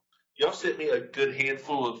y'all sent me a good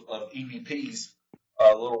handful of EVPs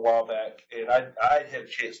a little while back, and I had a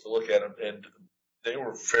chance to look at them, and they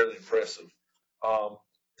were fairly impressive. Um,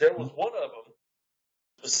 there was one of them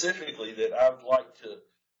specifically that I'd like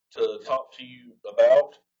to talk to you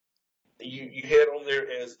about. You had on there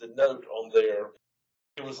as the note on there.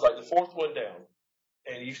 It was like the fourth one down,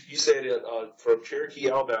 and you said it from Cherokee,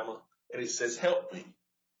 Alabama, and it says "Help me."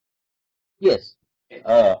 Yes. And,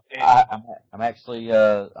 and I'm actually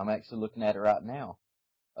looking at it right now.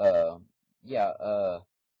 Uh, yeah.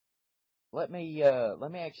 Let me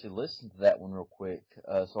actually listen to that one real quick,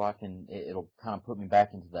 so I can. It'll kind of put me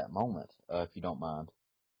back into that moment, if you don't mind.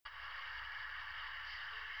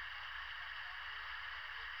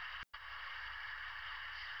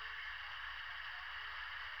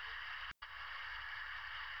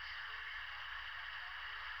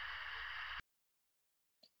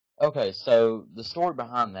 Okay, so the story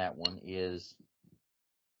behind that one is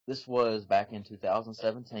This was back in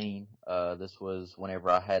 2017. This was whenever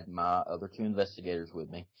I had my other two investigators with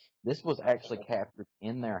me. This was actually captured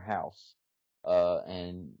in their house.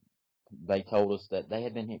 And they told us that they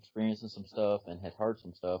had been experiencing some stuff and had heard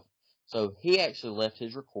some stuff. So he actually left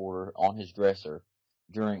his recorder on his dresser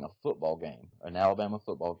during a football game, an Alabama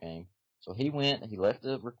football game. So he went, he left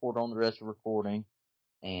the recorder on the dresser recording,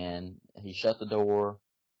 and he shut the door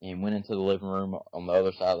and went into the living room on the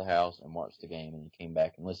other side of the house and watched the game, and he came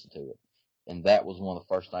back and listened to it. And that was one of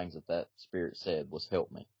the first things that spirit said was,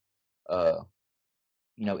 "Help me." Uh,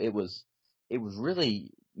 it was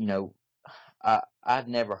really, I'd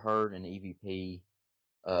never heard an EVP.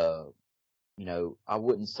 Uh, I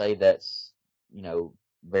wouldn't say that's,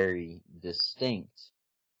 very distinct,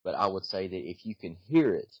 but I would say that if you can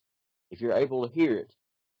hear it, if you're able to hear it,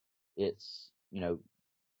 it's,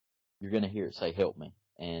 you're going to hear it say, "Help me."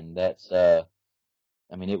 And that's, it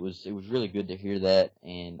was really good to hear that.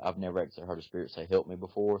 And I've never actually heard a spirit say, "Help me"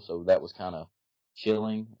 before. So that was kind of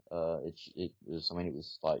chilling. It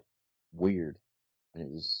was like weird, and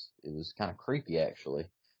it was kind of creepy actually.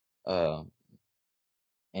 Uh,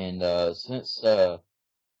 since I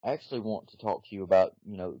actually want to talk to you about,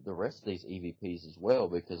 the rest of these EVPs as well,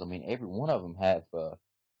 because every one of them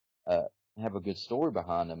uh, have a good story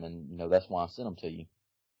behind them, and that's why I sent them to you.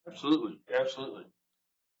 Absolutely, absolutely.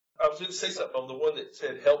 I was going to say something on the one that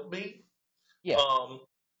said "help me." Yeah.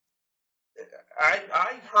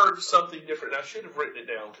 I heard something different. I should have written it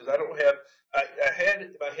down because I don't have. I had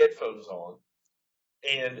my headphones on,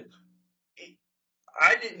 and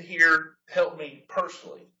I didn't hear "help me"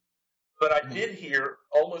 personally, but I did hear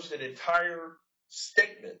almost an entire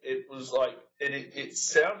statement. It was like, and it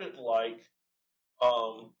sounded like,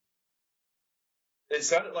 um, it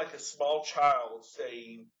sounded like a small child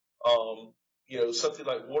saying, something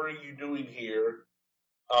like, "What are you doing here?"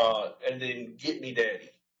 And then, "Get me, daddy."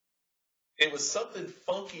 It was something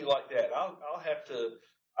funky like that. I'll have to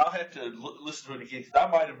listen to it again because I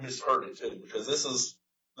might have misheard it too, because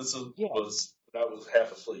Yeah. was when I was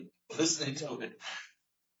half asleep listening to it.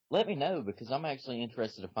 Let me know, because I'm actually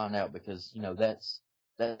interested to find out, because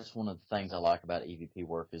that's one of the things I like about EVP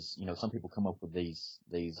work is, some people come up with these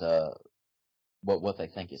what they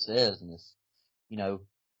think it says, and it's, you know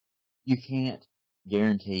you can't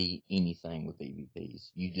guarantee anything with EVPs.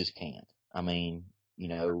 You just can't.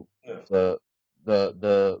 Yeah.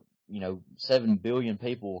 The 7 billion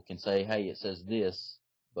people can say, "Hey, it says this,"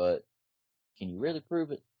 but can you really prove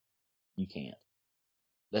it? You can't.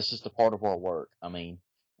 That's just a part of our work.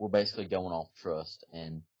 We're basically going off trust,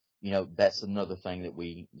 and that's another thing that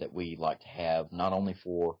we like to have, not only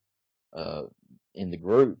for uh in the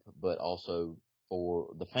group, but also for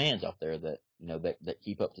the fans out there that that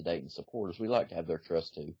keep up to date and support us. We like to have their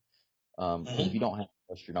trust too, because if you don't have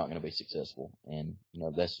trust, you're not going to be successful. And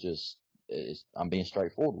that's just, I'm being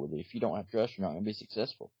straightforward with it. If you don't have trust, you're not going to be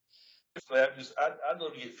successful. I'd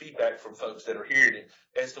love to get feedback from folks that are hearing it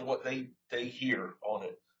as to what they hear on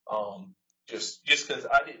it. Just because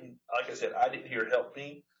I didn't, like I said, I didn't hear "help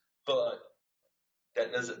me," but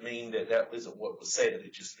that doesn't mean that isn't what was said.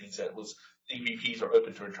 It just means that EVPs are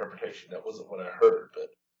open to interpretation. That wasn't what I heard, but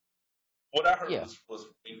what I heard Yeah.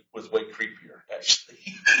 was way creepier. Actually,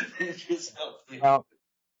 it just helped me. Now,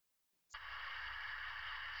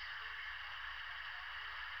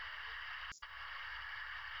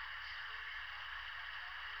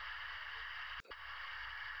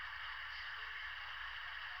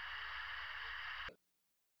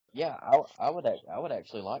 yeah, I would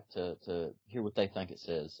actually like to hear what they think it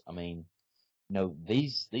says.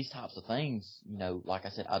 These types of things, like I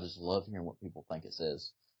said, I just love hearing what people think it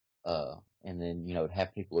says. And then, to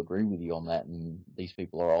have people agree with you on that, and these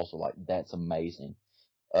people are also like, "That's amazing."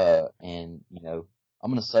 And, I'm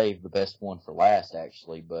going to save the best one for last,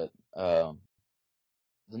 actually, but,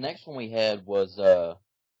 the next one we had was,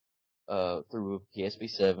 through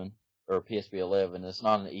PSB-7 or PSB-11. It's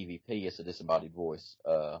not an EVP, it's a disembodied voice.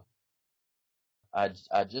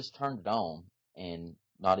 I just turned it on, and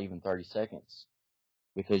not even 30 seconds,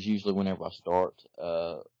 because usually whenever I start,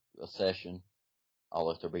 a session, I'll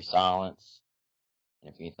let there be silence,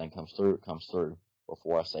 and if anything comes through, it comes through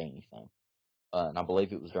before I say anything. And I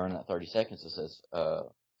believe it was during that 30 seconds it says,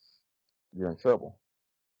 "You're in trouble."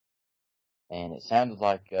 And it sounded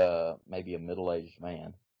like, maybe a middle-aged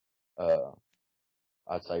man. Uh,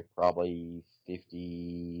 I'd say probably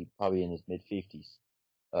 50, probably in his mid-50s.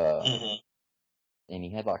 Uh, and he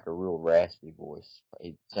had like a real raspy voice.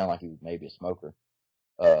 It sounded like he was maybe a smoker.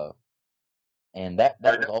 Uh, and that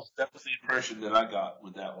was also, That was the impression that I got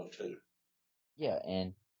with that one too. yeah,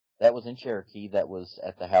 and that was in Cherokee. That was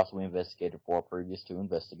at the house we investigated for our previous two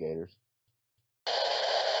investigators.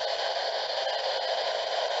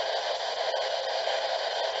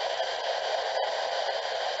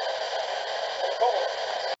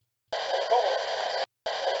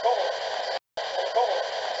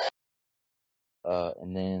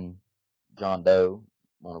 And then John Doe,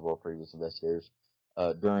 one of our previous investigators,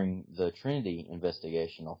 during the Trinity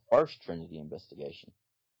investigation, or first Trinity investigation,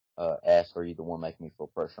 asked, "Are you the one making me feel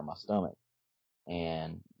pressure on my stomach?"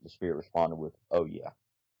 And the spirit responded with, "Oh yeah."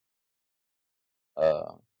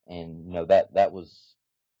 And that was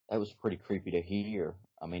pretty creepy to hear.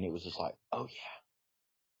 I mean, it was just like, "Oh yeah."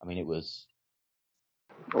 I mean, it was.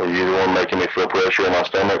 Are you the one making me feel pressure in my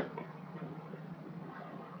stomach?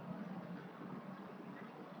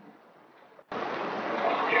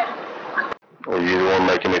 Are you the one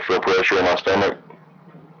making me feel pressure in my stomach?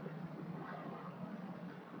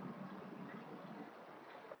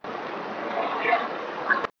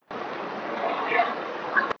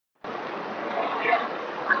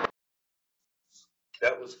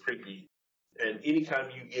 That was creepy. And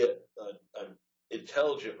anytime you get an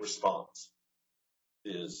intelligent response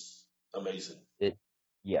is amazing. It.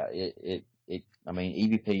 Yeah. It. I mean,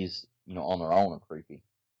 EVPs, on their own are creepy.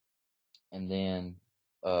 And then,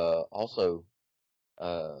 also,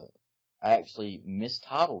 I actually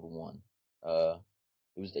mistitled one.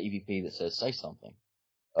 It was the EVP that says "Say Something,"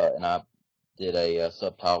 and I did a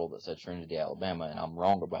subtitle that said Trinity, Alabama, and I'm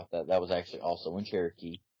wrong about that. That was actually also in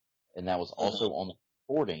Cherokee, and that was also on the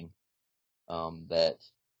recording that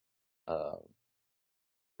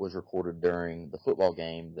was recorded during the football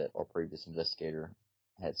game that our previous investigator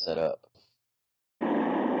had set up.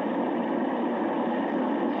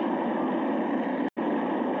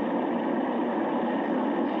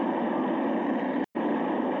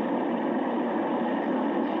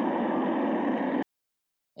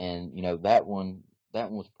 And that one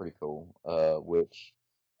was pretty cool. Which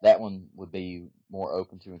that one would be more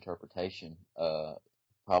open to interpretation.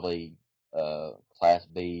 Probably Class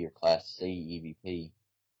B or Class C EVP.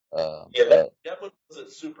 Yeah, But that one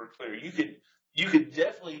wasn't super clear. You could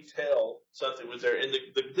definitely tell something was there. And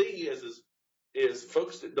the thing is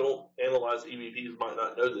folks that don't analyze EVPs might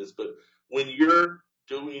not know this, but when you're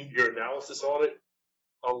doing your analysis on it,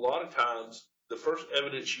 a lot of times the first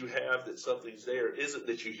evidence you have that something's there isn't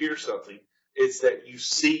that you hear something, it's that you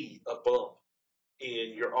see a bump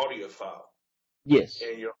in your audio file. yes,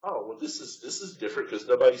 And you're, oh, well, this is different because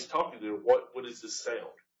nobody's talking to it. What is this sound?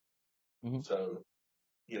 Mhm. So,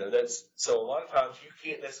 so a lot of times you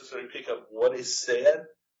can't necessarily pick up what is said,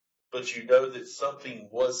 but you know that something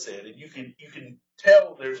was said, and you can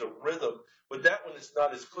tell there's a rhythm. With that one, it's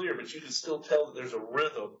not as clear, but you can still tell that there's a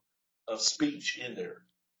rhythm of speech in there.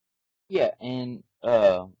 yeah, and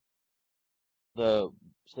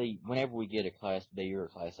whenever we get a Class B or a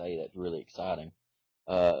Class A, that's really exciting.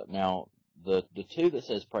 Now the two that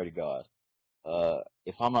says "Pray to God,"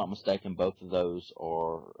 if I'm not mistaken, both of those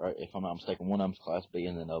or if I'm not mistaken, one of them's Class B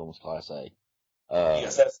and then the other one's Class A.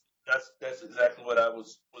 Yes, that's exactly what I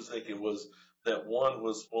was thinking. Was that one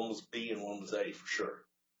was B and one was A for sure.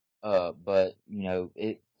 But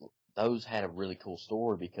those had a really cool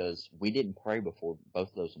story because we didn't pray before both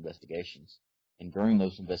of those investigations. And during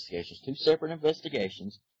those investigations, two separate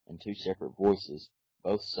investigations and two separate voices,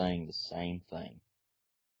 both saying the same thing.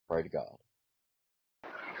 Pray to God.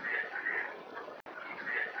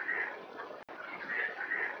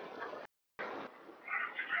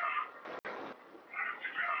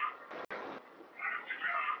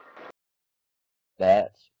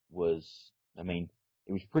 That was, I mean,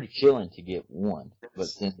 it was pretty chilling to get one,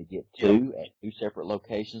 but then to get two at two separate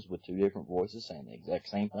locations with two different voices saying the exact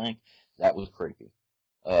same thing, that was creepy.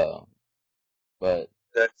 But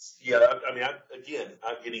That's I mean, I'm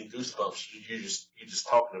getting goosebumps. You just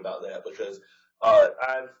talking about that because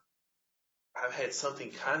I've had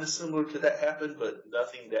something kind of similar to that happen, but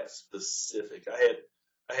nothing that specific. I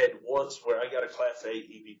had once where I got a Class A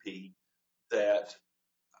EVP that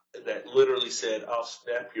literally said, "I'll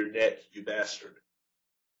snap your neck, you bastard,"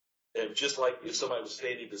 and just like if somebody was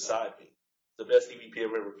standing beside me, the best EVP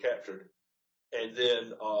I've ever captured. And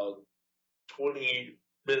then 20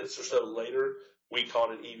 minutes or so later, we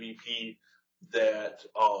caught an EVP that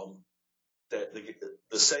that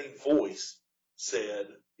the same voice said,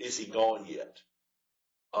 "Is he gone yet?"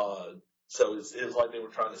 So it was like they were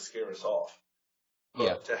trying to scare us off. But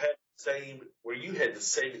yeah, to have the same, where you had the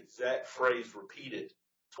same exact phrase repeated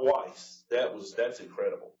twice, that's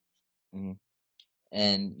incredible. mm-hmm.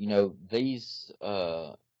 And these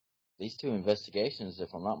two investigations,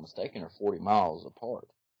 if I'm not mistaken, are 40 miles apart.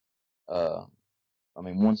 I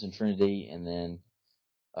mean, one's in Trinity, and then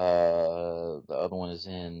the other one is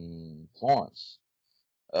in Florence.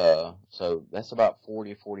 So that's about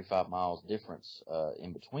 40 or 45 miles difference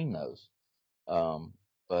in between those.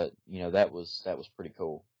 But that was pretty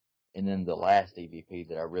cool. And then the last EVP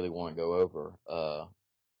that I really want to go over,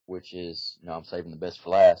 which is I'm saving the best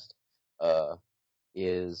for last.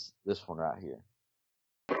 is this one right here.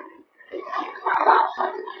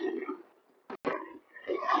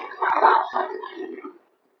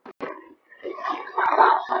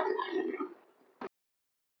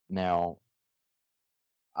 Now,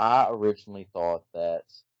 I originally thought that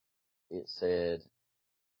it said,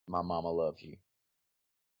 "My mama loves you."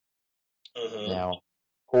 Mm-hmm. Now, of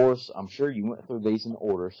course, I'm sure you went through these in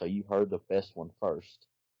order, so you heard the best one first.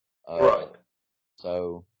 Right.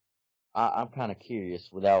 So I'm kind of curious.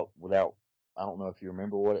 Without, I don't know if you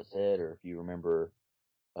remember what it said or if you remember,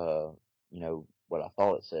 uh, what I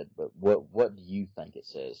thought it said. But what do you think it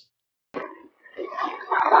says?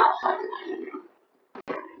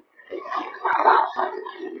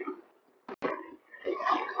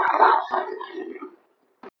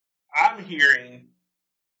 I'm hearing,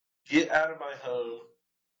 "Get out of my home,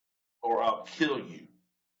 or I'll kill you,"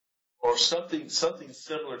 or something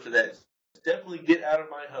similar to that. Definitely "Get out of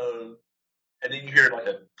my home," and then you hear like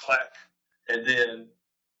a clack, and then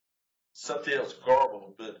something else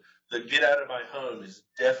garbled. But the "Get out of my home" is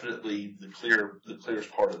definitely the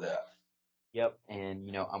clearest part of that. Yep, and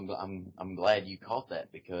I'm glad you caught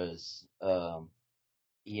that because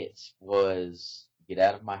it was "Get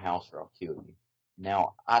out of my house or I'll kill you."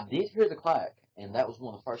 Now I did hear the clack, and that was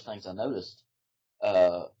one of the first things I noticed.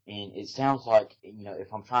 And it sounds like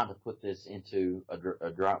if I'm trying to put this into a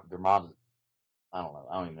dramatic, I don't know,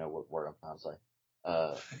 I don't even know what word I'm trying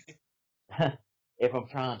to say. If I'm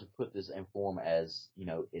trying to put this in form as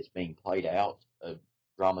it's being played out, a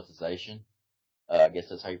dramatization. I guess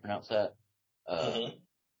that's how you pronounce that. Mm-hmm.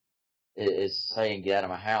 It's saying "Get out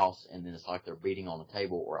of my house," and then it's like they're beating on the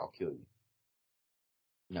table or I'll kill you.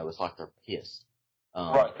 It's like they're pissed.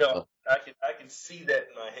 Right. No, But, I can see that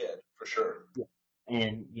in my head for sure.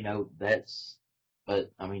 and that's.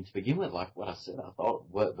 But I mean, to begin with, like what I said, I thought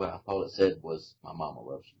what I thought it said was "My mama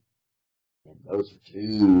loves you," and those are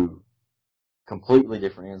two completely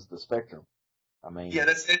different ends of the spectrum. I mean, Yeah,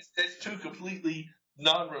 that's two completely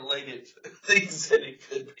non-related things that it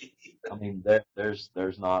could be.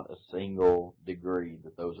 there's not a single degree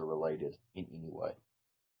that those are related in any way.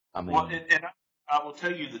 I Well, mean, and I will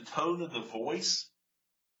tell you, the tone of the voice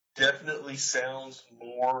definitely sounds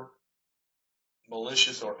more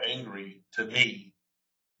malicious or angry to me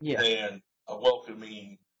yeah, than a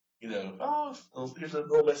welcoming, "Oh, here's a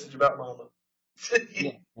little message about mama."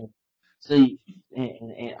 yeah. And see,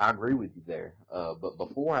 and I agree with you there. But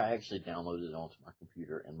before I actually downloaded it onto my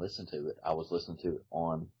computer and listened to it, I was listening to it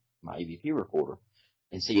on my EVP recorder,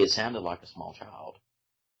 and see, it sounded like a small child,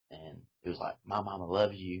 and it was like, "My mama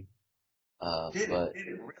loves you." But Did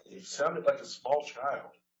it really? It sounded like a small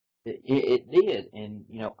child. it did, and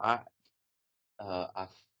I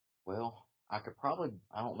well, I could probably,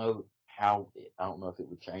 I don't know I don't know if it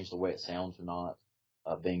would change the way it sounds or not,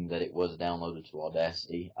 being that it was downloaded to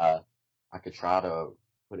Audacity. I could try to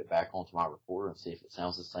put it back onto my recorder and see if it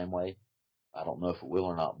sounds the same way. I don't know if it will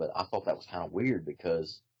or not, but I thought that was kind of weird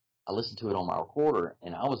because I listened to it on my recorder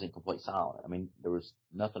and I was in complete silence. I mean, there was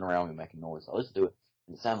nothing around me making noise. I listened to it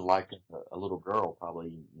and it sounded like a little girl,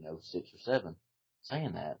 probably, 6 or 7,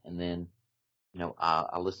 saying that. And then,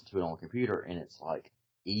 I listened to it on the computer and it's like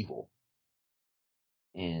evil.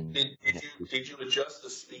 And, Did you adjust the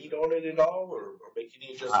speed on it at all, or make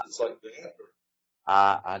any I, adjustments like that?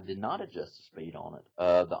 I did not adjust the speed on it.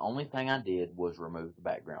 The only thing I did was remove the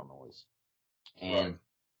background noise. Right. And,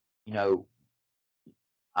 you know,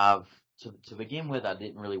 I've to begin with, I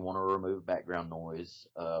didn't really want to remove background noise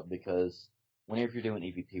because whenever you're doing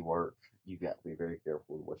EVP work, you've got to be very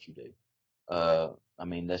careful with what you do. I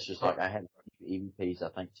mean, that's just like I had EVPs, I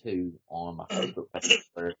think, too, on my Facebook page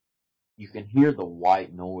where you can hear the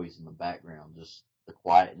white noise in the background, just the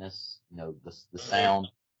quietness, the sound,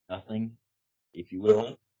 nothing, if you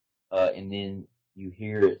will. Mm-hmm. And then you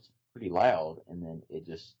hear it pretty loud, and then it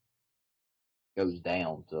just goes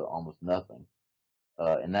down to almost nothing.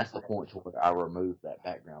 And that's the point to where I removed that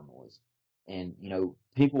background noise. And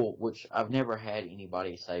people, which I've never had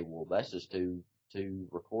anybody say, "Well, that's just two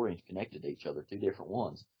recordings connected to each other, two different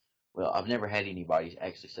ones." Well, I've never had anybody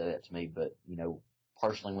actually say that to me, but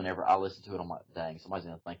personally, whenever I listen to it, I'm like, "Dang, somebody's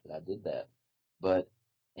gonna think that I did that." But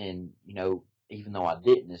and even though I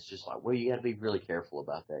didn't, it's just like, well, you got to be really careful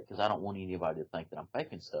about that because I don't want anybody to think that I'm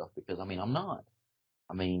faking stuff because I mean I'm not.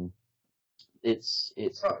 I mean it's a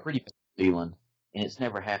Right. pretty bad feeling, and it's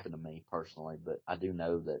never happened to me personally, but I do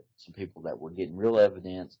know that some people that were getting real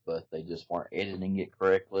evidence, but they just weren't editing it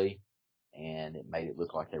correctly, and it made it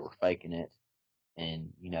look like they were faking it,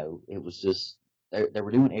 and it was just they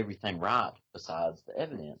were doing everything right besides the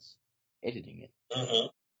evidence, editing it, Mm-hmm.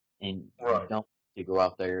 and you Right. don't have to go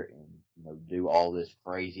out there and do all this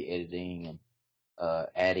crazy editing and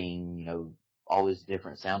adding, all these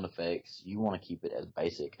different sound effects, you want to keep it as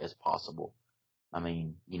basic as possible. I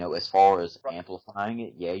mean, as far as Right. amplifying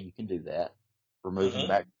it, yeah, you can do that. Removing Mm-hmm.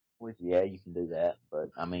 back noise, yeah, you can do that.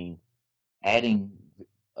 But I mean, adding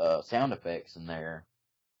sound effects in there,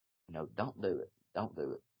 don't do it. Don't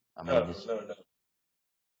do it. I mean, No, it's no, no.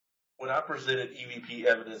 When I presented EVP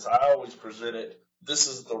evidence, I always presented this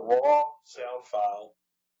is the raw sound file,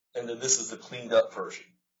 and then this is the cleaned up version.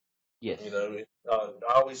 yes, I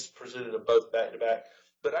always presented them both back to back.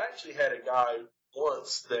 But I actually had a guy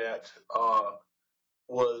once that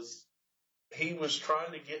was he was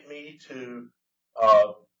trying to get me to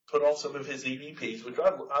uh, put on some of his EVPs, which I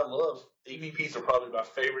love. EVPs are probably my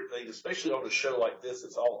favorite thing, especially on a show like this.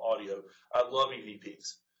 It's all audio. I love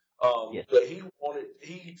EVPs. yes. But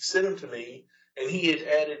he sent them to me, and he had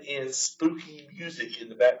added in spooky music in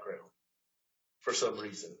the background for some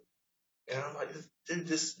reason. And I'm like, dude,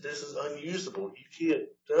 this is unusable. You can't.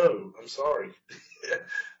 No, I'm sorry.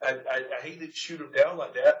 I hate to shoot him down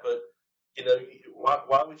like that, but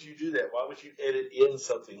why would you do that? Why would you edit in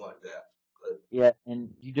something like that? But Yeah,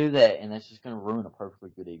 and you do that, and that's just going to ruin a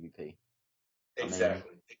perfectly good EVP. I mean,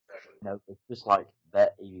 exactly. it's just like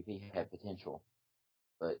that EVP had potential,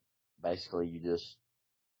 but basically you just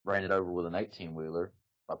ran it over with an 18-wheeler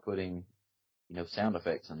by putting, sound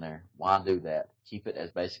effects in there. Why do that? Keep it as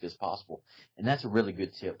basic as possible. And that's a really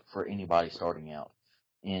good tip for anybody starting out.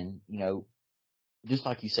 And, just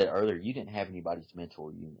like you said earlier, you didn't have anybody to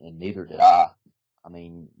mentor you, and neither did I. I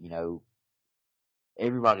mean,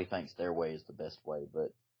 everybody thinks their way is the best way,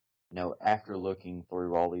 but, after looking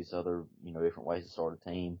through all these other, different ways to start a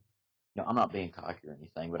team, I'm not being cocky or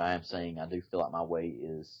anything, but I am saying I do feel like my way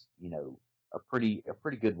is, a pretty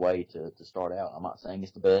good way to start out. I'm not saying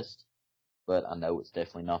it's the best, but I know it's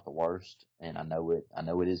definitely not the worst, and I know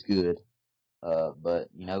it is good. But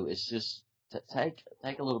it's just take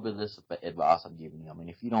a little bit of this advice I'm giving you. I mean,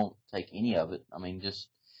 if you don't take any of it, I mean, just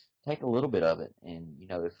take a little bit of it, and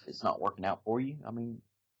if it's not working out for you, I mean,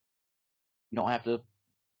 you don't have to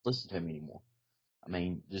listen to him anymore. I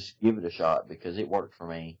mean, just give it a shot because it worked for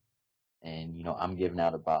me. And, I'm giving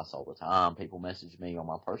out advice all the time. People message me on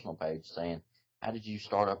my personal page saying, how did you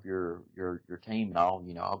start up your team? And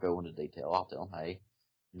I'll go into detail. I'll tell them, hey,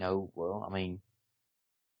 well, I mean,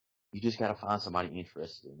 you just got to find somebody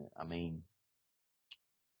interested in it. I mean,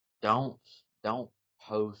 don't, don't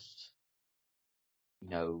post,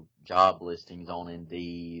 job listings on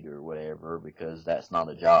Indeed or whatever because that's not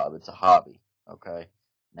a job. It's a hobby. Okay.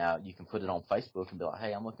 Now you can put it on Facebook and be like,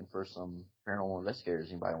 hey, I'm looking for some paranormal investigators.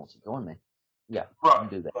 Anybody wants to join me? Yeah, you Right,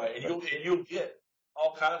 can do that. right. And But you'll get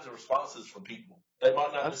all kinds of responses from people. They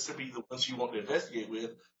might not oh, necessarily be the ones you want to investigate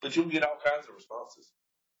with, but you'll get all kinds of responses.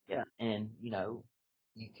 yeah, and you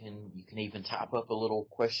can even type up a little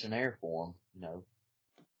questionnaire for them.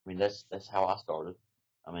 I mean that's how I started.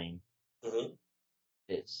 I mean Mm-hmm.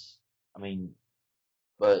 it's I mean,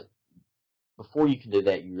 but before you can do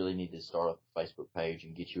that, you really need to start up a Facebook page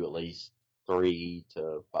and get you at least 300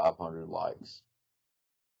 to 500 likes.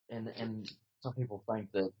 And some people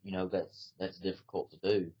think that that's difficult to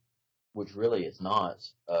do, which really it's not.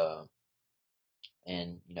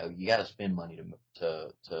 And you got to spend money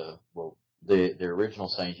to well, the original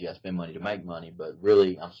saying is you got to spend money to make money, but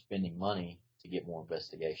really I'm spending money to get more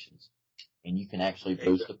investigations, and you can actually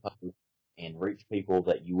boost the post and reach people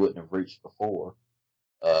that you wouldn't have reached before,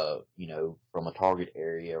 from a target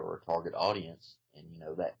area or a target audience, and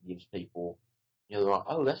that gives people, they're like,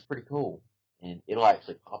 oh, that's pretty cool, and it'll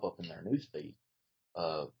actually pop up in their newsfeed,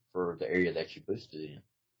 for the area that you boosted in.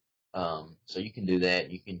 So you can do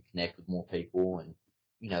that. You can connect with more people and,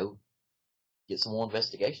 you know, get some more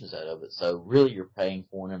investigations out of it. So really you're paying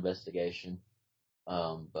for an investigation.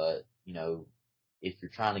 But, if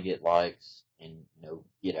you're trying to get likes and,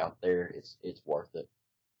 get out there, it's worth it.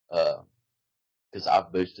 Cause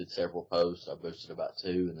I've boosted several posts. I've boosted about 2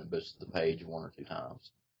 and then boosted the page 1 or 2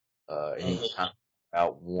 times. And Mm-hmm. each time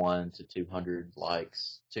about 1 to 200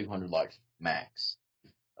 likes max,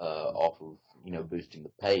 off of, boosting the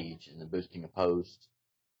page and then boosting a post.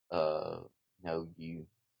 Uh, you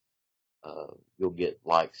you'll get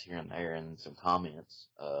likes here and there and some comments.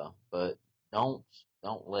 But don't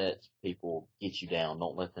don't let people get you down.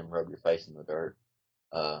 Don't let them rub your face in the dirt.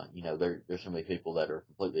 There's so many people that are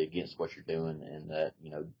completely against what you're doing and that,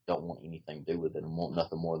 don't want anything to do with it and want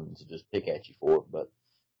nothing more than to just pick at you for it. But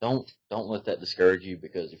don't let that discourage you,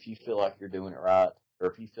 because if you feel like you're doing it right, or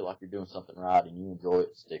if you feel like you're doing something right and you enjoy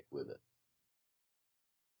it, stick with it.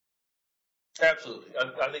 Absolutely.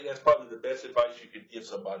 I think that's probably the best advice you could give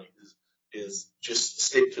somebody is just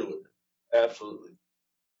stick to it. Absolutely.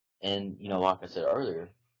 And, like I said earlier,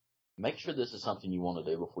 make sure this is something you want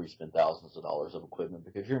to do before you spend thousands of dollars of equipment,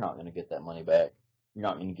 because you're not going to get that money back. You're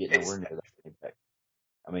not going to get nowhere near that money back.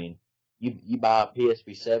 I mean, you buy a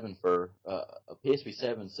PSP7 for a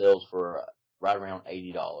PSP7 sells for right around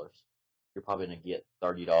 $80. You're probably going to get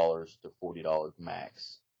 $30 to $40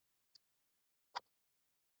 max.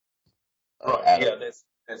 Right. Yeah. That's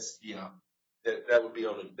that would be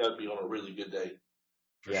on a really good day.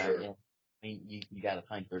 For Yeah. sure. And, I mean, you got to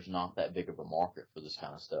think there's not that big of a market for this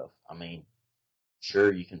kind of stuff. I mean,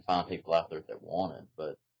 sure, you can find people out there that want it,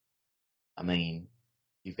 but I mean,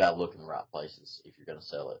 you've got to look in the right places if you're going to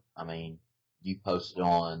sell it. I mean, you post it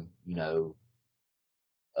on,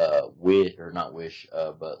 Wish or not Wish,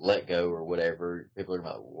 but Let Go or whatever. People are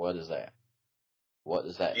about, what is that? What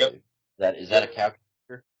does that Yep. do? Is that a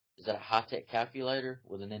calculator? Is that a high tech calculator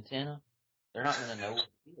with an antenna? They're not going to know what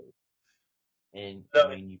it is. And No,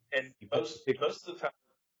 I mean, and you most of the time,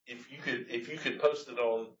 if you could post it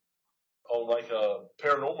on like a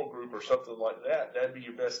paranormal group or something like that, that'd be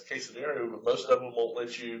your best case scenario. But most of them won't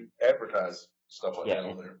let you advertise stuff like that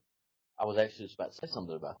on there. I was actually just about to say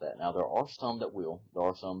something about that. Now, there are some that will. There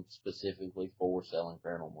are some specifically for selling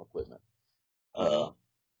paranormal equipment.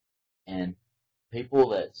 And people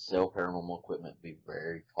that sell paranormal equipment, be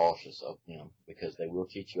very cautious of them because they will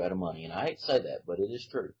cheat you out of money. And I hate to say that, but it is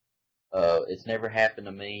true. It's never happened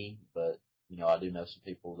to me, but, I do know some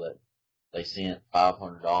people that they sent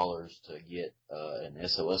 $500 to get an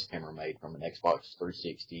SOS camera made from an Xbox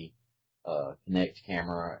 360, Kinect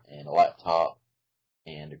camera, and a laptop,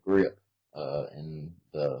 and a grip, and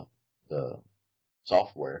the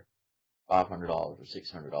software, $500 or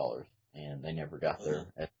 $600, and they never got their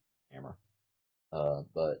camera.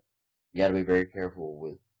 But you got to be very careful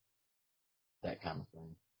with that kind of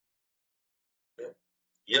thing.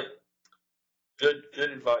 Yep.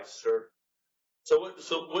 Good advice, sir. So what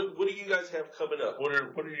do you guys have coming up? What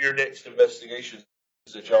are your next investigations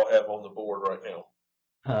that y'all have on the board right now?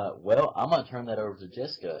 Well, I'm going to turn that over to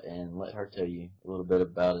Jessica and let her tell you a little bit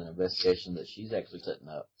about an investigation that she's actually setting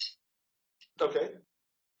up. Okay.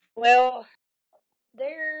 Well,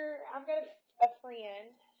 I've got a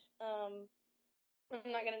friend. I'm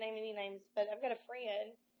not going to name any names, but I've got a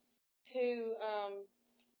friend who,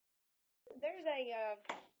 there's a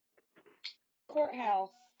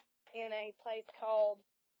courthouse in a place called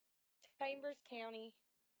Chambers County,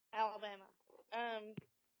 Alabama. And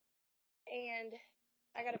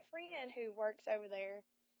I got a friend who works over there,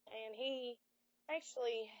 and he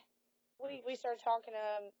actually, we started talking.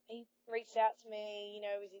 He reached out to me.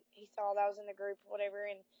 He saw that I was in the group or whatever,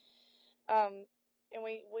 and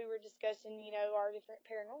we were discussing, our different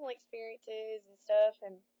paranormal experiences and stuff,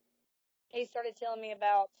 and he started telling me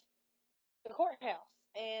about the courthouse,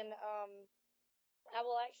 and I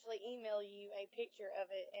will actually email you a picture of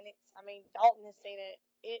it, and Dalton has seen it.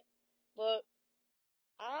 Look,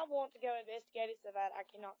 I want to go investigate it so bad I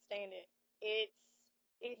cannot stand it.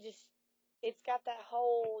 It's got that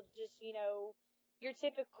whole your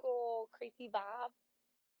typical creepy vibe,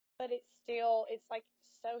 but it's like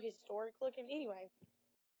so historic looking. Anyway,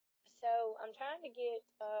 so I'm trying to get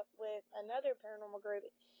up with another paranormal group.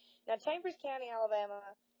 Now, Chambers County, Alabama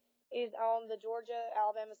is on the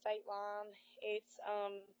Georgia-Alabama state line. If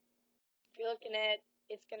you're looking at,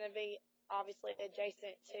 it's going to be obviously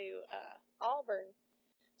adjacent to Auburn.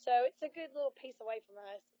 So it's a good little piece away from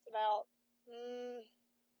us. It's about 3.5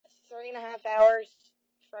 hours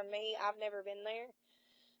from me. I've never been there.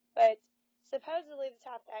 But supposedly the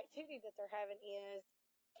type of activity that they're having is,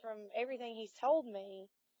 from everything he's told me,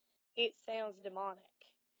 it sounds demonic.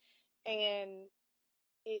 And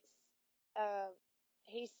it's,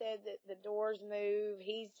 he said that the doors move.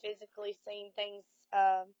 He's physically seen things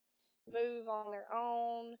move on their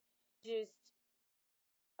own. Just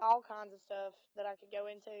all kinds of stuff that I could go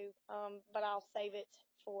into. But I'll save it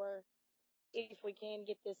for if we can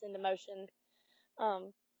get this into motion.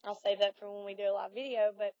 I'll save that for when we do a live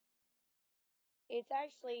video. But it's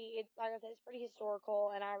like I said, it's pretty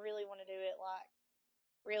historical, and I really want to do it like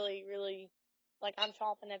really, really, like I'm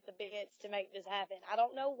chomping at the bits to make this happen. I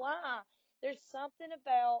don't know why. There's something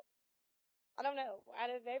about, I don't know, out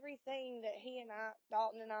of everything that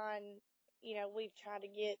Dalton and I, we've tried to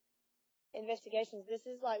get investigations, this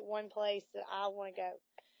is like one place that I want to go.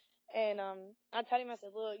 And I told him, I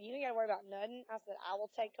said, look, you ain't got to worry about nothing. I said, I will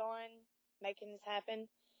take on making this happen.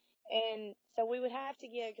 And so we would have to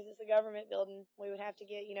get, because it's a government building, we would have to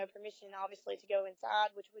get, permission, obviously, to go inside,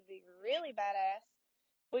 which would be really badass.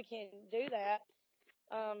 We can do that.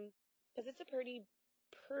 Because it's a pretty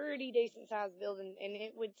decent sized building, and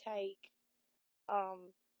it would take, all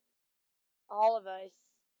of us.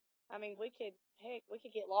 I mean, we could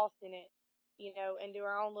get lost in it. and do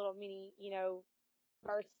our own little mini,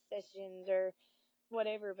 birth sessions or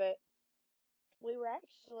whatever. But we were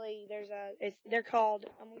actually they're called.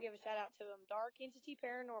 I'm gonna give a shout out to them. Dark Entity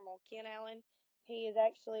Paranormal. Ken Allen. He is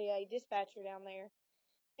actually a dispatcher down there,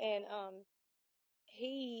 and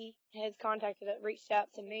he has reached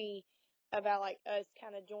out to me about like us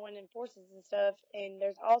kind of joining forces and stuff. And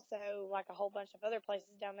there's also like a whole bunch of other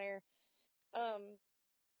places down there. Um,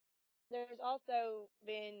 there's also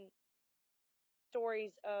been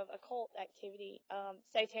stories of occult activity,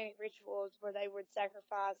 satanic rituals where they would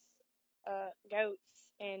sacrifice goats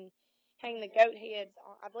and hang the goat heads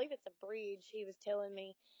on, I believe it's a bridge, he was telling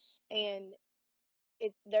me. And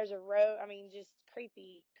there's a row, I mean, just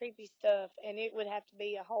creepy stuff. And it would have to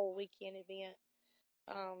be a whole weekend event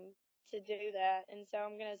to do that. And so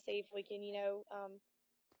I'm going to see if we can,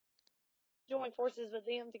 join forces with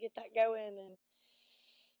them to get that going. And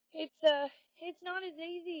it's not as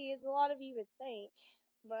easy as a lot of you would think,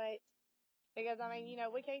 but because I mean,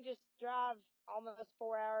 we can't just drive almost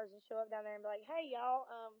 4 hours and show up down there and be like, hey y'all,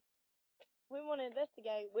 we want to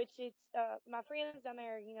investigate. Which it's my friends down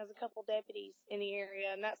there, there's a couple deputies in the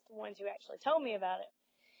area, and that's the ones who actually told me about it.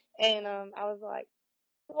 And I was like,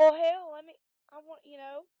 well, hell, let me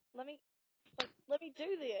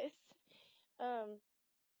do this.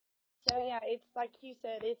 So yeah, it's like you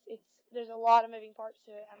said, it's there's a lot of moving parts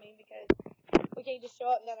to it. I mean, because we can't just show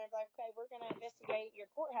up down there and be like, okay, we're gonna investigate your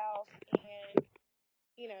courthouse, and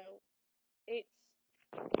it's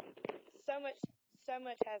so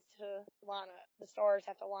much has to line up. The stars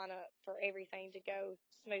have to line up for everything to go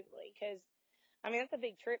smoothly. Because I mean, that's a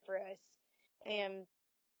big trip for us. And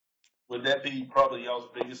Would that be probably y'all's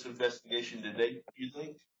biggest investigation to date, you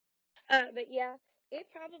think? but yeah, it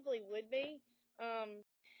probably would be.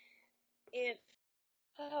 If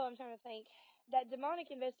I'm trying to think. That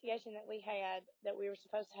demonic investigation that we had, that we were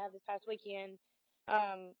supposed to have this past weekend,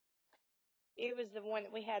 um, it was the one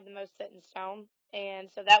that we had the most set in stone, and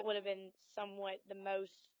so that would have been somewhat the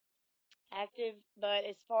most active. But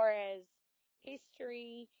as far as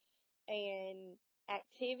history and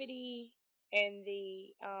activity and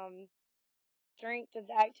the strength of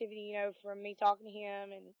the activity, from me talking to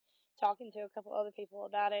him and talking to a couple other people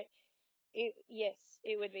about it, yes,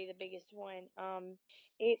 it would be the biggest one.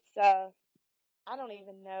 It's I don't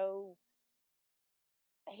even know.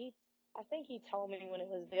 He I think he told me when it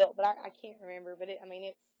was built, but I can't remember. But I mean,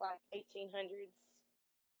 it's like 1800s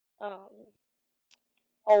um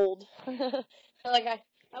old. Like I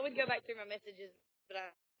would go back through my messages, but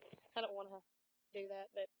I don't want to do that.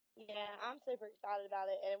 But yeah, I'm super excited about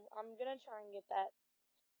it, and I'm gonna try and get that.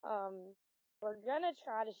 We're gonna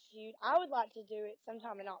try to shoot. I would like to do it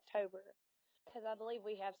sometime in October because I believe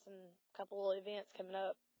we have some couple of events coming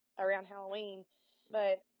up around Halloween.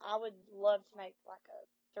 But I would love to make like a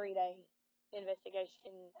 3-day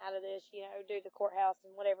investigation out of this. Do the courthouse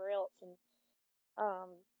and whatever else, and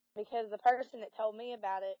because the person that told me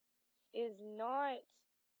about it is not.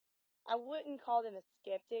 I wouldn't call them a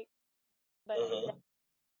skeptic, but Uh-huh.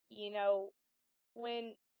 you know,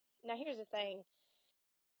 when now here's the thing.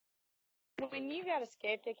 When you got a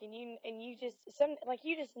skeptic and you just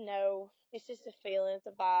you just know it's just a feeling, it's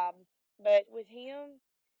a vibe. But with him,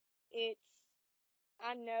 it's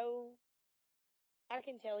I know I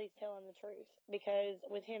can tell he's telling the truth because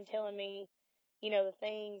with him telling me, the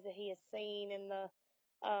things that he has seen and the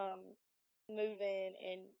moving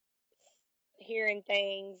and hearing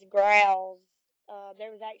things, growls.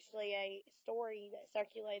 There was actually a story that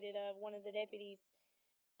circulated of one of the deputies,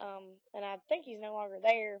 and I think he's no longer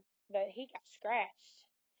there, but he got scratched,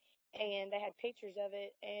 and they had pictures of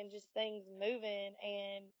it, and just things moving,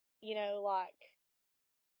 and like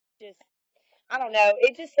just I don't know.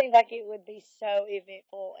 It just seemed like it would be so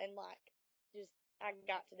eventful, and like just I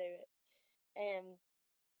got to do it, and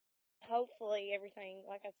hopefully everything,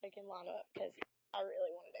 like I said, can line up because I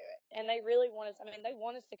really want to do it, and they really want us. I mean, they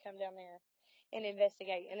want us to come down there and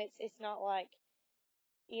investigate, and it's not like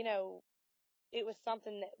you know it was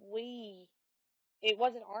something that it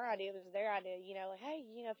wasn't our idea, it was their idea. Like, hey,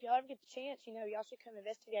 if y'all ever get the chance, y'all should come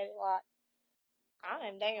investigate it. Like, I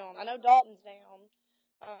am down. I know Dalton's down.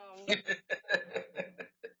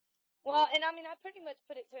 Well, and I mean, I pretty much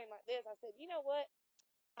put it to him like this. I said, you know what?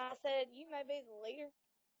 I said, you may be the leader,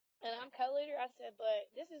 and I'm co-leader. I said, but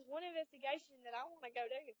this is one investigation that I want to go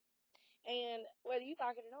do. And whether you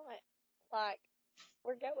like it or not, like,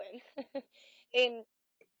 we're going. And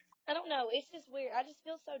I don't know. It's just weird. I just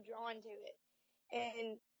feel so drawn to it.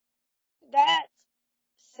 And that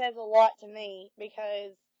says a lot to me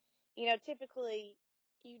because, typically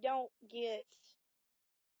you don't get,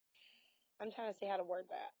 I'm trying to see how to word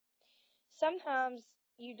that. Sometimes,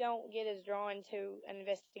 you don't get as drawn to an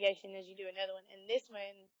investigation as you do another one. And this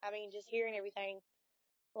one, I mean, just hearing everything,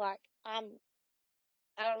 like I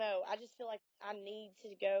don't know, I just feel like I need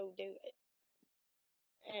to go do it.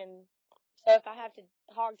 And so if I have to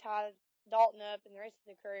hog tie Dalton up and the rest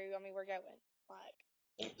of the crew, I mean, we're going.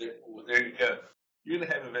 Like, There you go. You're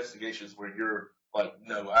gonna have investigations where you're like,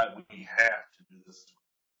 no, we have to do this.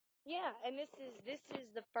 yeah, and this is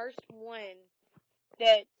the first one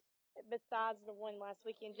that, besides the one last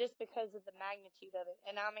weekend, just because of the magnitude of it.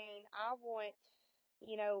 And I mean, I want,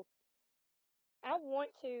 you know, I want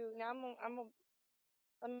to. Now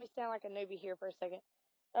let me sound like a newbie here for a second.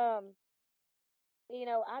 Um,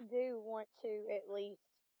 I do want to at least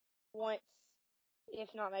once,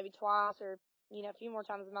 if not maybe twice, or a few more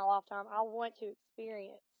times in my lifetime, I want to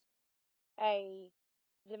experience a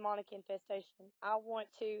demonic infestation. I want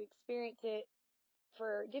to experience it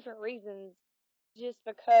for different reasons, just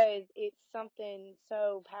because it's something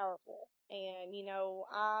so powerful. And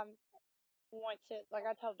I want to, like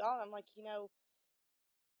I told Dawn, I'm like,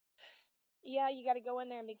 yeah, you got to go in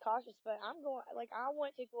there and be cautious, but I want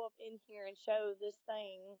to go up in here and show this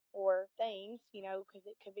thing or things, because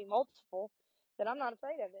it could be multiple, that I'm not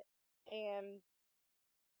afraid of it. And,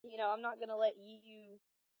 I'm not going to let you,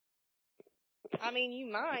 I mean, you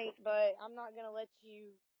might, but I'm not going to let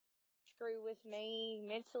you screw with me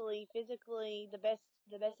mentally, physically, the best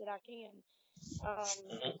that I can.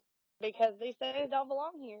 Because these things don't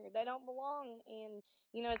belong here. They don't belong. And,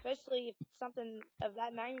 especially if something of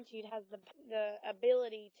that magnitude has the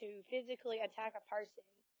ability to physically attack a person,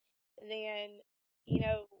 then,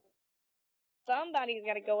 somebody's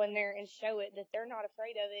got to go in there and show it that they're not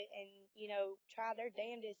afraid of it and, try their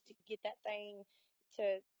damnedest to get that thing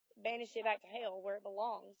to banish it back to hell where it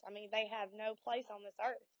belongs. I mean, they have no place on this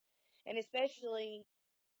earth. And especially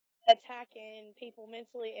attacking people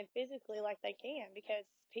mentally and physically like they can, because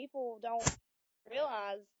people don't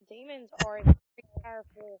realize demons are a very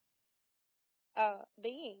powerful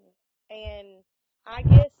being. And I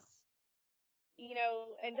guess,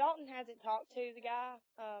 and Dalton hasn't talked to the guy.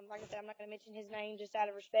 Like I said, I'm not going to mention his name just out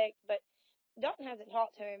of respect, but Dalton hasn't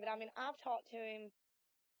talked to him. But I mean, I've talked to him,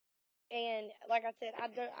 and like I said, I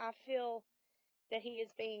feel that he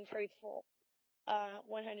is being truthful,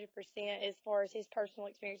 100% as far as his personal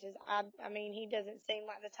experiences. I mean, he doesn't seem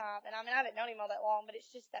like the type, and I mean, I haven't known him all that long, but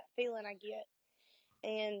it's just that feeling I get.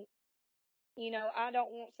 And, I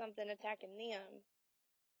don't want something attacking them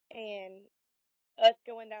and us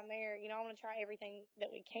going down there. I want to try everything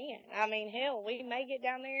that we can. I mean, hell, we may get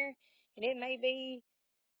down there and it may be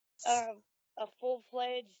a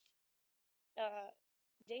full-fledged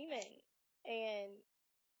demon, and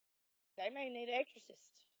they may need an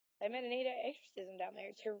exorcist. They may need an exorcism down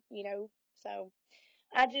there to. So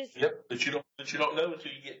I just. Yep, but you don't know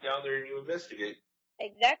until you get down there and you investigate.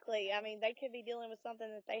 Exactly. I mean, they could be dealing with something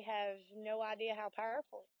that they have no idea how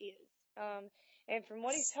powerful it is. And from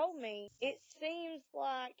what he's told me, it seems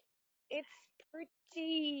like it's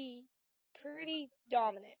pretty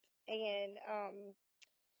dominant. And,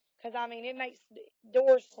 cause I mean, it makes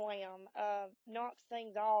doors slam, knocks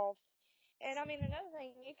things off. And I mean, another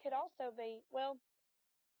thing, it could also be, well,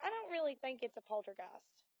 I don't really think it's a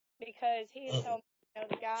poltergeist, because he has told me,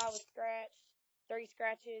 the guy was scratched, 3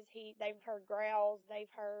 scratches. They've heard growls. They've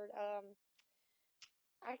heard,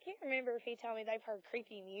 I can't remember if he told me they've heard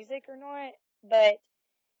creepy music or not, but,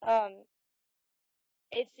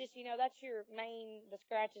 it's just, that's the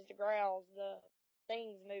scratches, the growls, the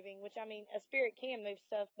things moving, which I mean, a spirit can move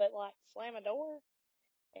stuff, but like slam a door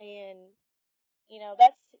and,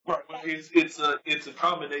 that's Right. Well, it's a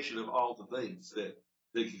combination of all the things that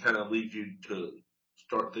can kind of lead you to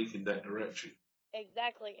start thinking that direction.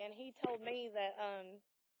 exactly. And he told me that,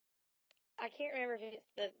 I can't remember if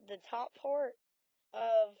it's the top part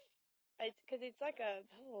of, it's because it's like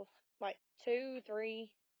like 2,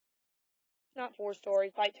 3, not 4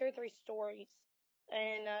 stories, like 2 or 3 stories,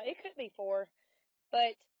 and it could be 4,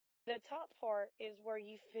 but the top part is where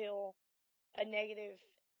you feel a negative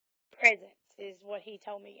presence, is what he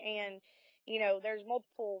told me. And there's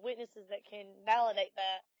multiple witnesses that can validate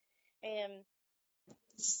that, and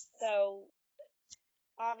so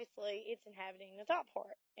obviously it's inhabiting the top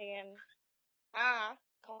part, and I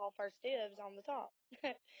call first dibs on the top.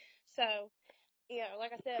 So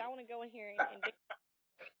like I said, I want to go in here and do,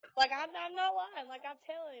 like I'm not lying. Like I'm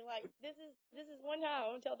telling you, like this is one time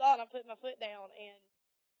I'm gonna tell Dawn I put my foot down, and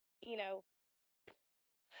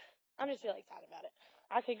I'm just really excited about it.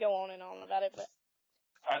 I could go on and on about it, but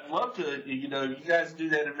I'd love to, you guys do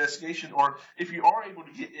that investigation, or if you are able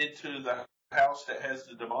to get into the house that has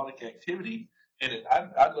the demonic activity, And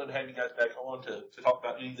I'd love to have you guys back on to talk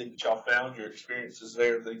about anything that y'all found, your experiences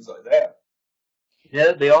there, things like that. Yeah,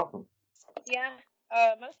 that'd be awesome. Yeah,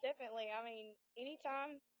 most definitely. I mean,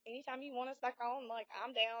 anytime you want us back on, like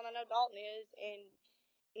I'm down. I know Dalton is, and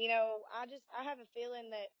I have a feeling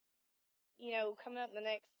that coming up in the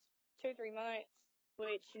next 2 or 3 months,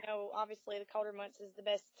 which obviously the colder months is the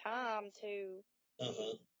best time to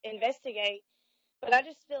Mm-hmm. investigate. But I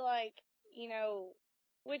just feel like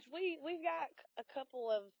which we've got a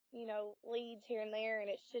couple of leads here and there, and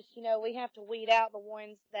it's just we have to weed out the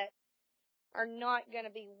ones that are not going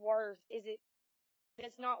to be worth.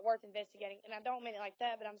 That's not worth investigating. And I don't mean it like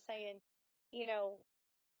that, but I'm saying,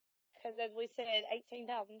 because as we said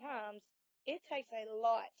 18,000 times, it takes a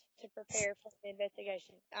lot to prepare for an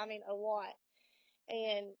investigation. I mean, a lot.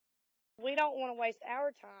 And we don't want to waste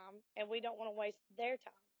our time, and we don't want to waste their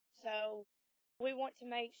time. So we want to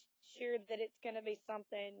make sure that it's going to be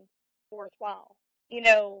something worthwhile. You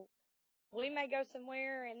know, we may go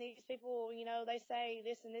somewhere and these people, they say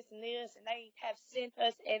this and this and this, and they have sent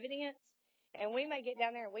us evidence, and we may get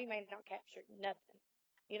down there and we may not capture nothing.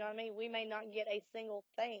 You know what I mean? We may not get a single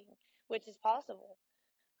thing, which is possible.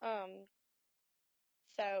 Um,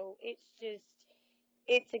 so it's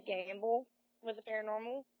a gamble with the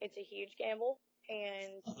paranormal. It's a huge gamble,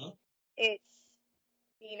 and Mm-hmm. it's,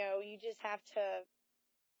 you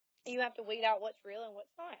have to weed out what's real and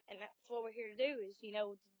what's not, and that's what we're here to do is, to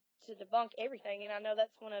debunk everything. And I know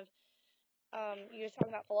that's one of you were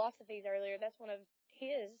talking about philosophies earlier. That's one of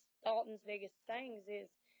Dalton's biggest things is,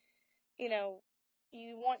 you know,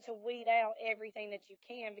 you want to weed out everything that you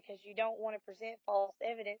can because you don't want to present false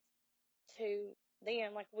evidence to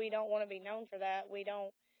them. Like, we don't want to be known for that. We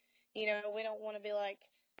don't, we don't want to be like,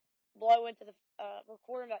 blow into the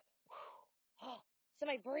recorder and be like, oh,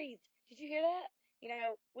 somebody breathed. Did you hear that?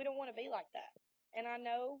 We don't want to be like that. And I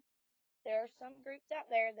know there are some groups out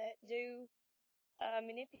there that do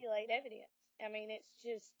manipulate evidence. I mean, it's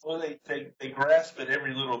just, Well, they grasp at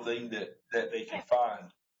every little thing that they can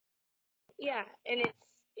find. yeah, and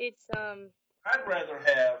it's I'd rather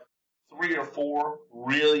have 3 or 4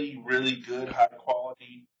 really, really good, high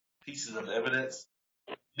quality pieces of evidence,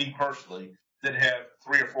 me personally, than have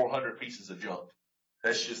 300 or 400 pieces of junk.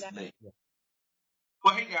 That's just me.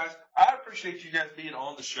 Well, hey guys, I appreciate you guys being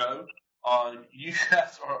on the show. You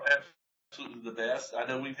guys are absolutely the best. I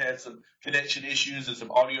know we've had some connection issues and some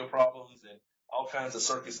audio problems and all kinds of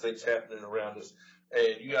circus things happening around us,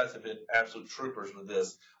 and you guys have been absolute troopers with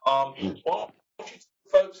this. Well, why don't you tell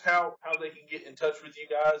folks how they can get in touch with you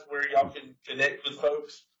guys, where y'all can connect with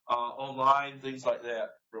folks online, things like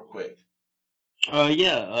that, real quick.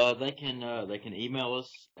 They can email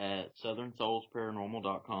us at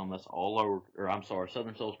southernsoulsparanormal.com. That's all over, or I'm sorry,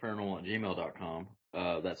 southernsoulsparanormal@gmail.com.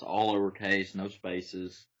 That's all lowercase, no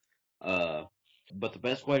spaces. But the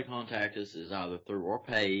best way to contact us is either through our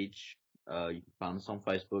page. You can find us on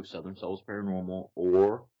Facebook, Southern Souls Paranormal,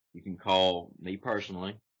 or you can call me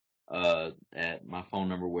personally, at my phone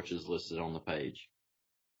number, which is listed on the page.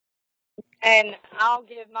 and I'll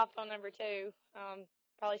give my phone number too.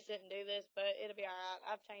 Probably shouldn't do this, but it'll be alright.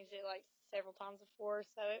 I've changed it like several times before,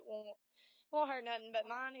 so it won't hurt nothing. But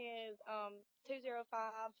mine is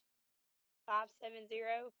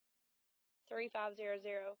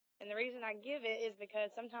 205-570-3500. And the reason I give it is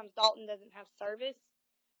because sometimes Dalton doesn't have service,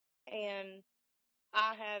 and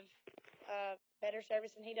I have better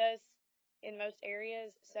service than he does in most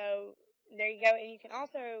areas. So there you go. And you can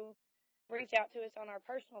also reach out to us on our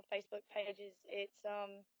personal Facebook pages. It's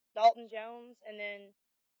Dalton Jones, and then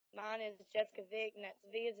mine is Jessica Vick, and that's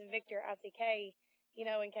V as in Victor, ICK,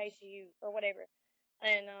 in case you, or whatever.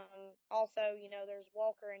 And also, there's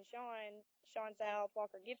Walker and Sean South,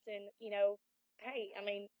 Walker Gibson. Hey, I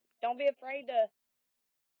mean, don't be afraid to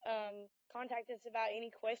contact us about any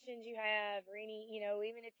questions you have, or any,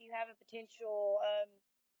 even if you have a potential,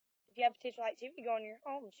 activity going on your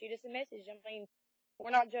home, shoot us a message. I mean,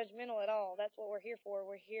 we're not judgmental at all. That's what we're here for.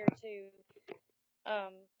 We're here to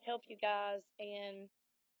help you guys. And,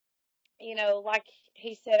 like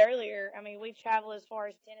he said earlier, I mean, we travel as far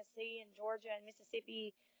as Tennessee and Georgia and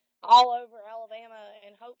Mississippi, all over Alabama,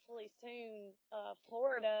 and hopefully soon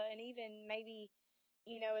Florida, and even maybe,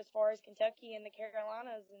 as far as Kentucky and the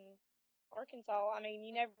Carolinas and Arkansas. I mean,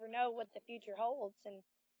 you never know what the future holds, and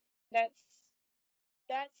that's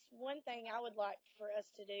one thing I would like for us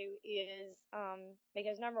to do is,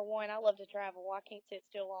 because number one, I love to travel. I can't sit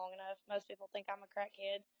still long enough. Most people think I'm a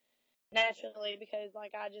crackhead naturally because,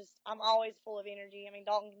 like, I'm always full of energy. I mean,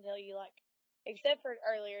 Dalton can tell you, like, except for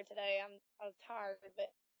earlier today, I was tired,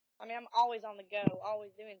 but I mean, I'm always on the go,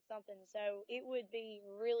 always doing something. So it would be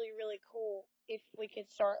really, really cool if we could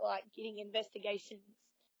start like getting investigations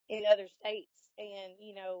in other states and,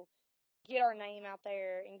 get our name out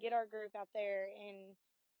there and get our group out there and,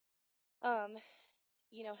 um,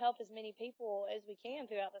 help as many people as we can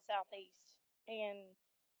throughout the Southeast. And,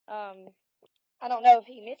 um, I don't know if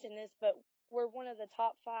he mentioned this, but we're one of the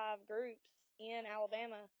top 5 groups in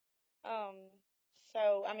Alabama. Um,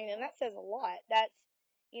 so I mean, and that says a lot. That's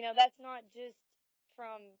not just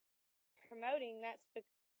from promoting. That's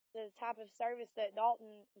the type of service that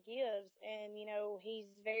Dalton gives, and he's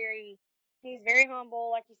very humble.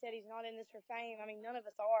 Like you said, he's not in this for fame. I mean, none of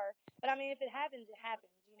us are. But I mean, if it happens, it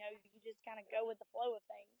happens. You just kind of go with the flow of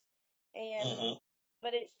things. And Mm-hmm.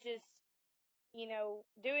 but it's just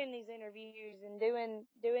doing these interviews and doing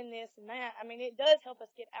this and that. I mean, it does help us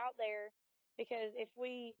get out there because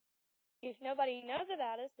if nobody knows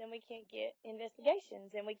about us, then we can't get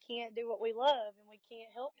investigations and we can't do what we love and we can't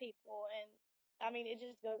help people. And I mean, it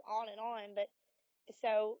just goes on and on. But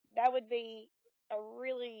so that would be a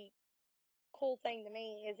really cool thing to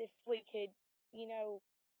me is if we could, you know,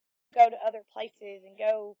 go to other places and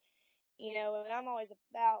go, and I'm always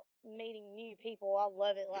about meeting new people. I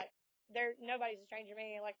love it. Like nobody's a stranger to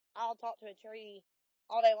me. Like I'll talk to a tree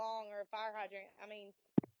all day long or a fire hydrant. I mean,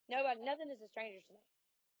 nothing is a stranger to me.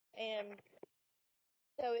 And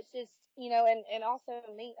so it's just, and also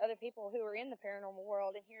meet other people who are in the paranormal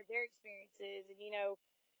world and hear their experiences and,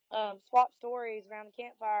 swap stories around the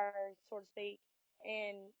campfire, so to speak,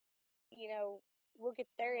 and, you know, look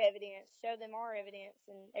at their evidence, show them our evidence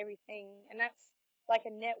and everything. And that's like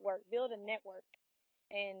a network, build a network.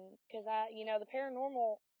 And because the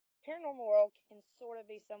paranormal world can sort of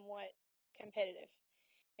be somewhat competitive.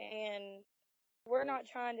 And we're not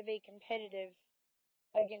trying to be competitive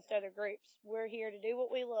against other groups. We're here to do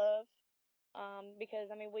what we love.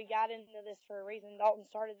 Because I mean, we got into this for a reason. Dalton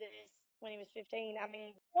started this when he was 15. I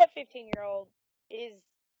mean, what 15-year-old is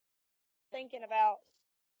thinking about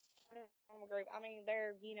starting a normal group? I mean,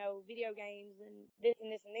 they're video games and this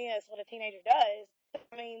and this and this. What a teenager does.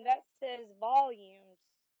 I mean, that says volumes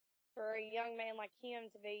for a young man like him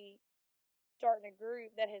to be starting a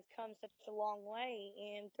group that has come such a long way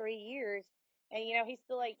in 3 years. And he's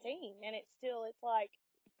still 18, and it's like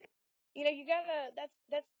you gotta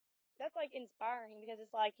that's like inspiring because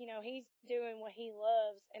it's like he's doing what he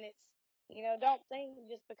loves, and it's don't think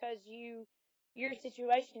just because your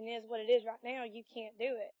situation is what it is right now you can't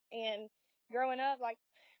do it. And growing up, like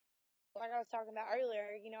I was talking about earlier,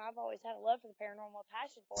 I've always had a love for the paranormal, a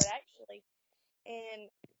passion for it actually. And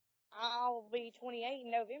I'll be 28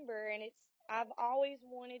 in November, and I've always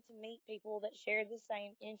wanted to meet people that share the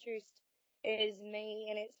same interest as me,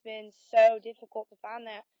 and it's been so difficult to find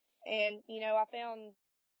that. And I found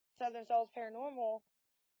Southern Souls Paranormal,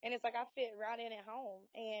 and it's like I fit right in at home,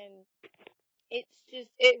 and it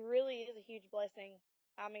really is a huge blessing.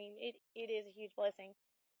 I mean, it is a huge blessing,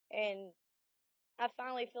 and I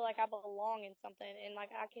finally feel like I belong in something, and like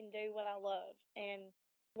I can do what I love and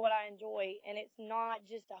what I enjoy, and it's not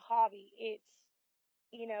just a hobby. It's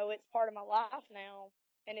part of my life now,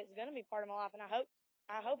 and it's gonna be part of my life, and I hope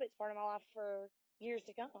it's part of my life for years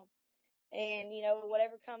to come. And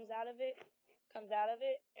whatever comes out of it,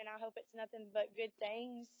 and I hope it's nothing but good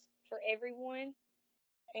things for everyone.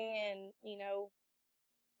 And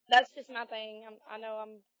that's just my thing. I know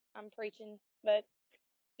I'm preaching, but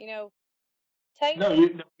you know, take No,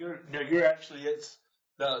 you're actually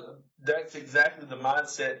that's exactly the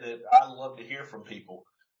mindset that I love to hear from people.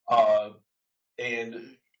 Uh,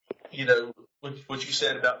 and what you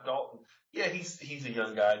said about Dalton. Yeah, he's a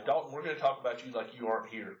young guy. Dalton, we're going to talk about you like you aren't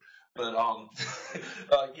here, but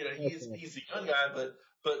he's a young guy. But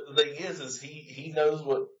the thing is he knows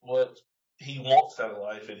what he wants out of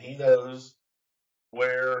life, and he knows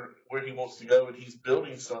where he wants to go, and he's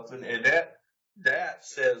building something, and that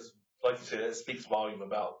says, like you said, that speaks volume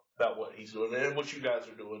about what he's doing and what you guys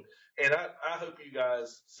are doing. And I hope you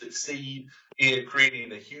guys succeed in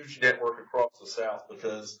creating a huge network across the South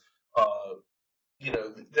because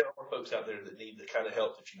there are folks out there that need the kind of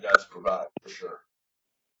help that you guys provide for sure.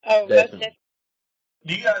 oh most Definitely. definitely.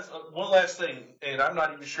 Do you guys? One last thing, and I'm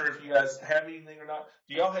not even sure if you guys have anything or not.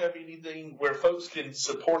 Do y'all have anything where folks can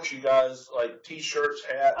support you guys, like T-shirts,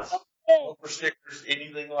 hats, Oh, bumper stickers,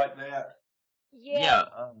 anything like that? yeah,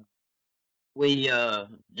 Yeah. We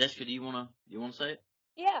Jessica, do you wanna say it?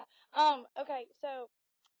 yeah. Okay, so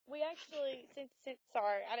we actually, since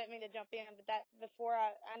sorry, I didn't mean to jump in, but that before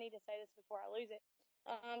I need to say this before I lose it.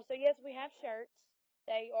 So yes, we have shirts.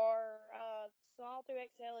 They are small through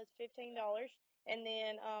XL is $15, and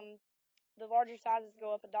then the larger sizes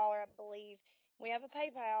go up $1, I believe. we have a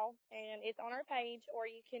PayPal, and it's on our page, or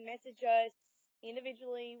you can message us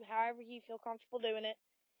individually, however you feel comfortable doing it,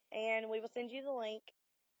 and we will send you the link.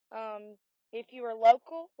 If you are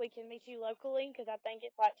local, we can meet you locally because I think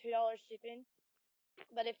it's like $2 shipping.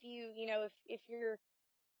 But if you're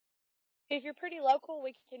pretty local,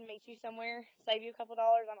 we can meet you somewhere, save you a couple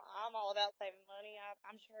dollars. I'm all about saving money.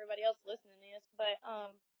 I'm sure everybody else listening to this, but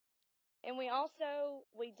and we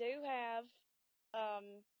do have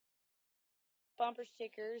bumper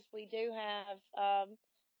stickers. We do have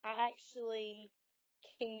I actually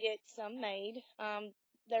can get some made.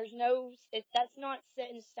 That's not set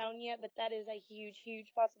in stone yet, but that is a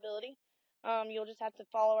huge possibility. You'll just have to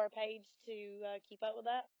follow our page to keep up with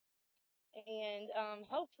that. And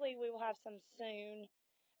hopefully we will have some soon.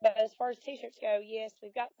 But as far as t-shirts go, yes,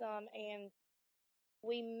 we've got some, and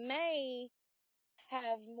we may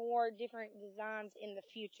have more different designs in the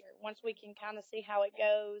future once we can kind of see how it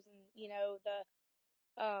goes and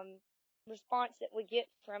the response that we get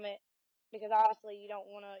from it, because obviously you don't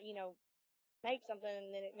want to make something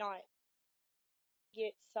and then it not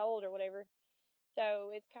get sold or whatever.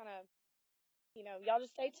 So it's kind of y'all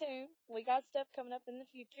just stay tuned. We got stuff coming up in the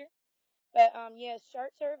future. But yes,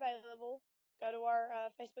 shirts are available. Go to our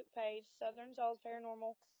Facebook page, Southern Souls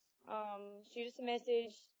Paranormal. Shoot us a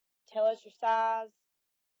message. Tell us your size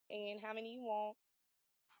and how many you want,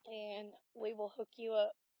 and we will hook you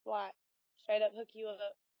up, like straight up hook you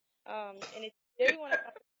up. And if you do want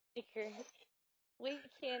a sticker,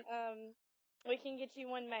 we can get you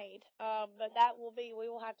one made. But we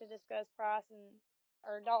will have to discuss price,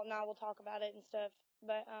 or Dalton and I will talk about it and stuff.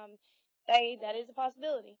 But that is a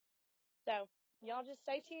possibility. So y'all just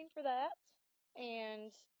stay tuned for that.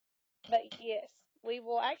 But yes, we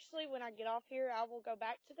will actually, when I get off here, I will go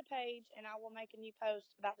back to the page and I will make a new post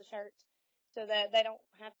about the shirts so that they don't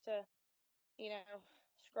have to,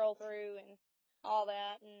 scroll through and all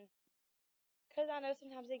that. And because I know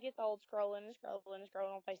sometimes it gets old scrolling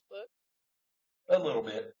on Facebook. A little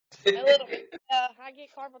bit. A little bit. I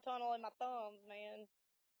get carpal tunnel in my thumbs,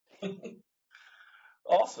 man.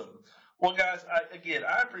 Awesome. Well, guys,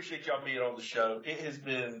 I appreciate y'all being on the show. It has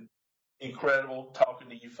been incredible talking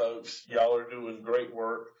to you folks. Y'all are doing great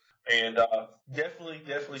work, and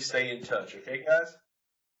definitely stay in touch. Okay, guys?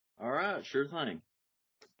 All right, sure thing.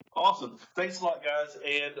 Awesome. Thanks a lot, guys,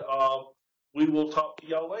 and we will talk to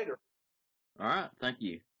y'all later. All right, thank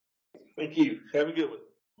you. Thank you. Have a good one.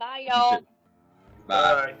 Bye, y'all.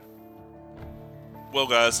 Bye. Well,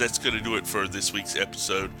 guys, that's going to do it for this week's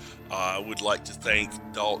episode. I would like to thank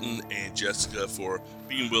Dalton and Jessica for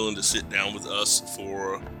being willing to sit down with us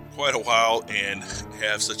for quite a while and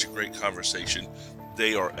have such a great conversation.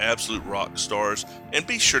 They are absolute rock stars, and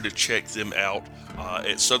be sure to check them out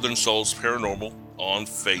at Southern Souls Paranormal on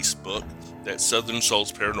Facebook. That's Southern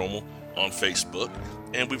Souls Paranormal on Facebook.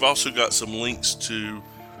 And we've also got some links to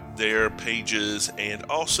their pages, and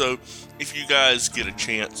also, if you guys get a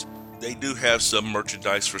chance, they do have some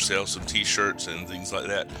merchandise for sale, some t-shirts and things like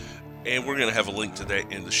that, and we're going to have a link to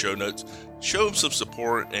that in the show notes. Show them some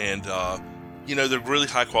support, and they're really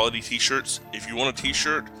high quality t-shirts. If you want a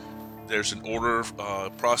t-shirt, there's an order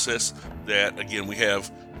process that, again, we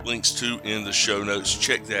have links to in the show notes.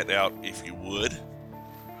 Check that out if you would.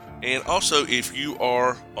 And also, if you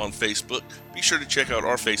are on Facebook, be sure to check out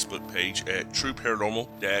our Facebook page at True Paranormal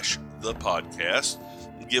the podcast.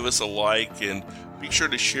 Give us a like, and be sure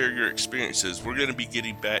to share your experiences. We're going to be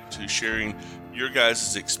getting back to sharing your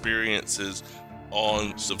guys' experiences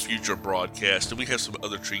on some future broadcasts, and we have some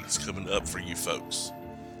other treats coming up for you folks.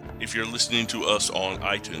 If you're listening to us on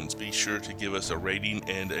iTunes, be sure to give us a rating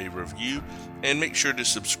and a review, and make sure to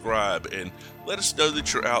subscribe and let us know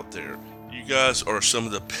that you're out there. You guys are some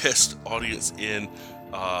of the best audience in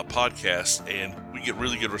podcasts, and we get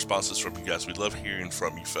really good responses from you guys. We love hearing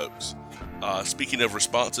from you folks. Speaking of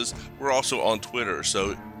responses, we're also on Twitter.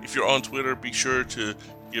 So if you're on Twitter, be sure to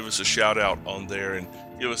give us a shout out on there and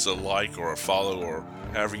give us a like or a follow, or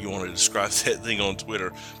however you want to describe that thing on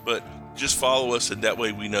Twitter. But just follow us, and that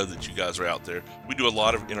way we know that you guys are out there. We do a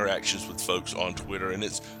lot of interactions with folks on Twitter, and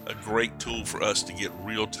it's a great tool for us to get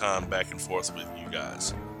real time back and forth with you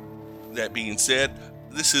guys. That being said,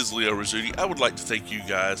 this is Leo Rizzuti. I would like to thank you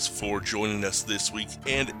guys for joining us this week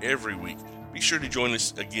and every week. Be sure to join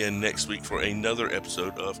us again next week for another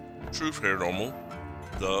episode of True Paranormal,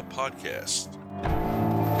 the podcast.